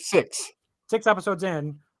that many? 6. 6 episodes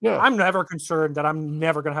in. Yeah. I'm never concerned that I'm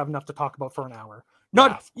never going to have enough to talk about for an hour.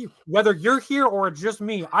 Not whether you're here or just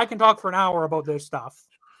me, I can talk for an hour about this stuff.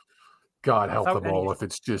 God help them all if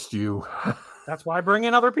it's just you. That's why I bring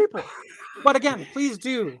in other people. But again,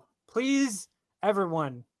 please,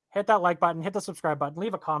 everyone, hit that like button, hit the subscribe button,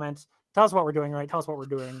 leave a comment, tell us what we're doing right, tell us what we're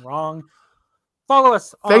doing wrong. Follow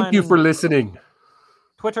us on Thank you for listening.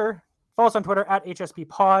 Twitter. Follow us on Twitter at HSP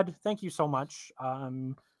Pod. Thank you so much.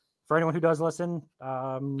 For anyone who does listen,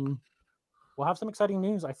 we'll have some exciting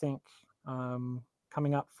news, I think,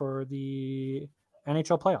 coming up for the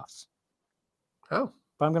NHL playoffs. Oh.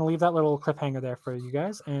 But I'm going to leave that little cliffhanger there for you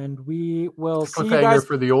guys, and we will see you guys. Cliffhanger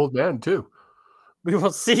for the old man, too. We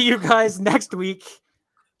will see you guys next week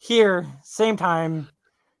here, same time,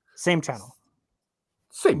 same channel.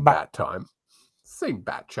 Same bat time. Same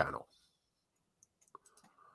bat channel.